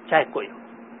 چاہے کوئی ہو،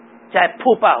 چاہے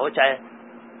پھوپا ہو، چاہے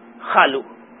خالو،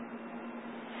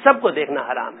 سب کو دیکھنا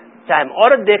حرام ہے. چاہے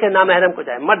عورت دیکھے نامحرم کو،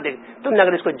 چاہے مرد دیکھے. تم نے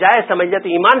اگر اس کو جائز سمجھ لیا تو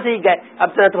ایمان سے ہی گئے. اب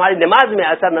نہ تمہاری نماز میں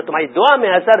اثر، نہ تمہاری دعا میں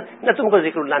اثر، نہ تم کو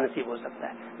ذکر اللہ نصیب ہو سکتا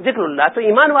ہے. ذکر اللہ تو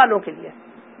ایمان والوں کے لیے.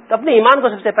 تو اپنے ایمان کو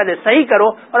سب سے پہلے صحیح کرو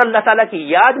اور اللہ تعالیٰ کی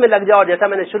یاد میں لگ جاؤ. اور جیسا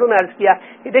میں نے شروع میں عرض کیا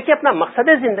کہ دیکھیے اپنا مقصد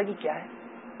زندگی کیا ہے.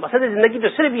 مقصد زندگی تو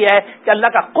صرف یہ ہے کہ اللہ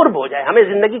کا قرب ہو جائے. ہمیں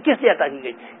زندگی کس لیے عطا کی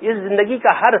گئی؟ اس زندگی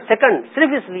کا ہر سیکنڈ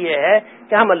صرف اس لیے ہے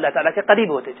کہ ہم اللہ تعالیٰ کے قریب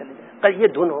ہوتے چلے جائیں. یہ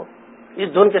دھن ہو،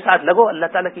 اس دھن کے ساتھ لگو، اللہ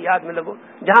تعالیٰ کی یاد میں لگو.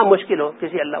 جہاں مشکل ہو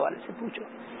کسی اللہ والے سے پوچھو.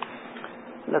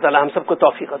 اللہ تعالیٰ ہم سب کو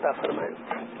توفیق عطا فرمائے.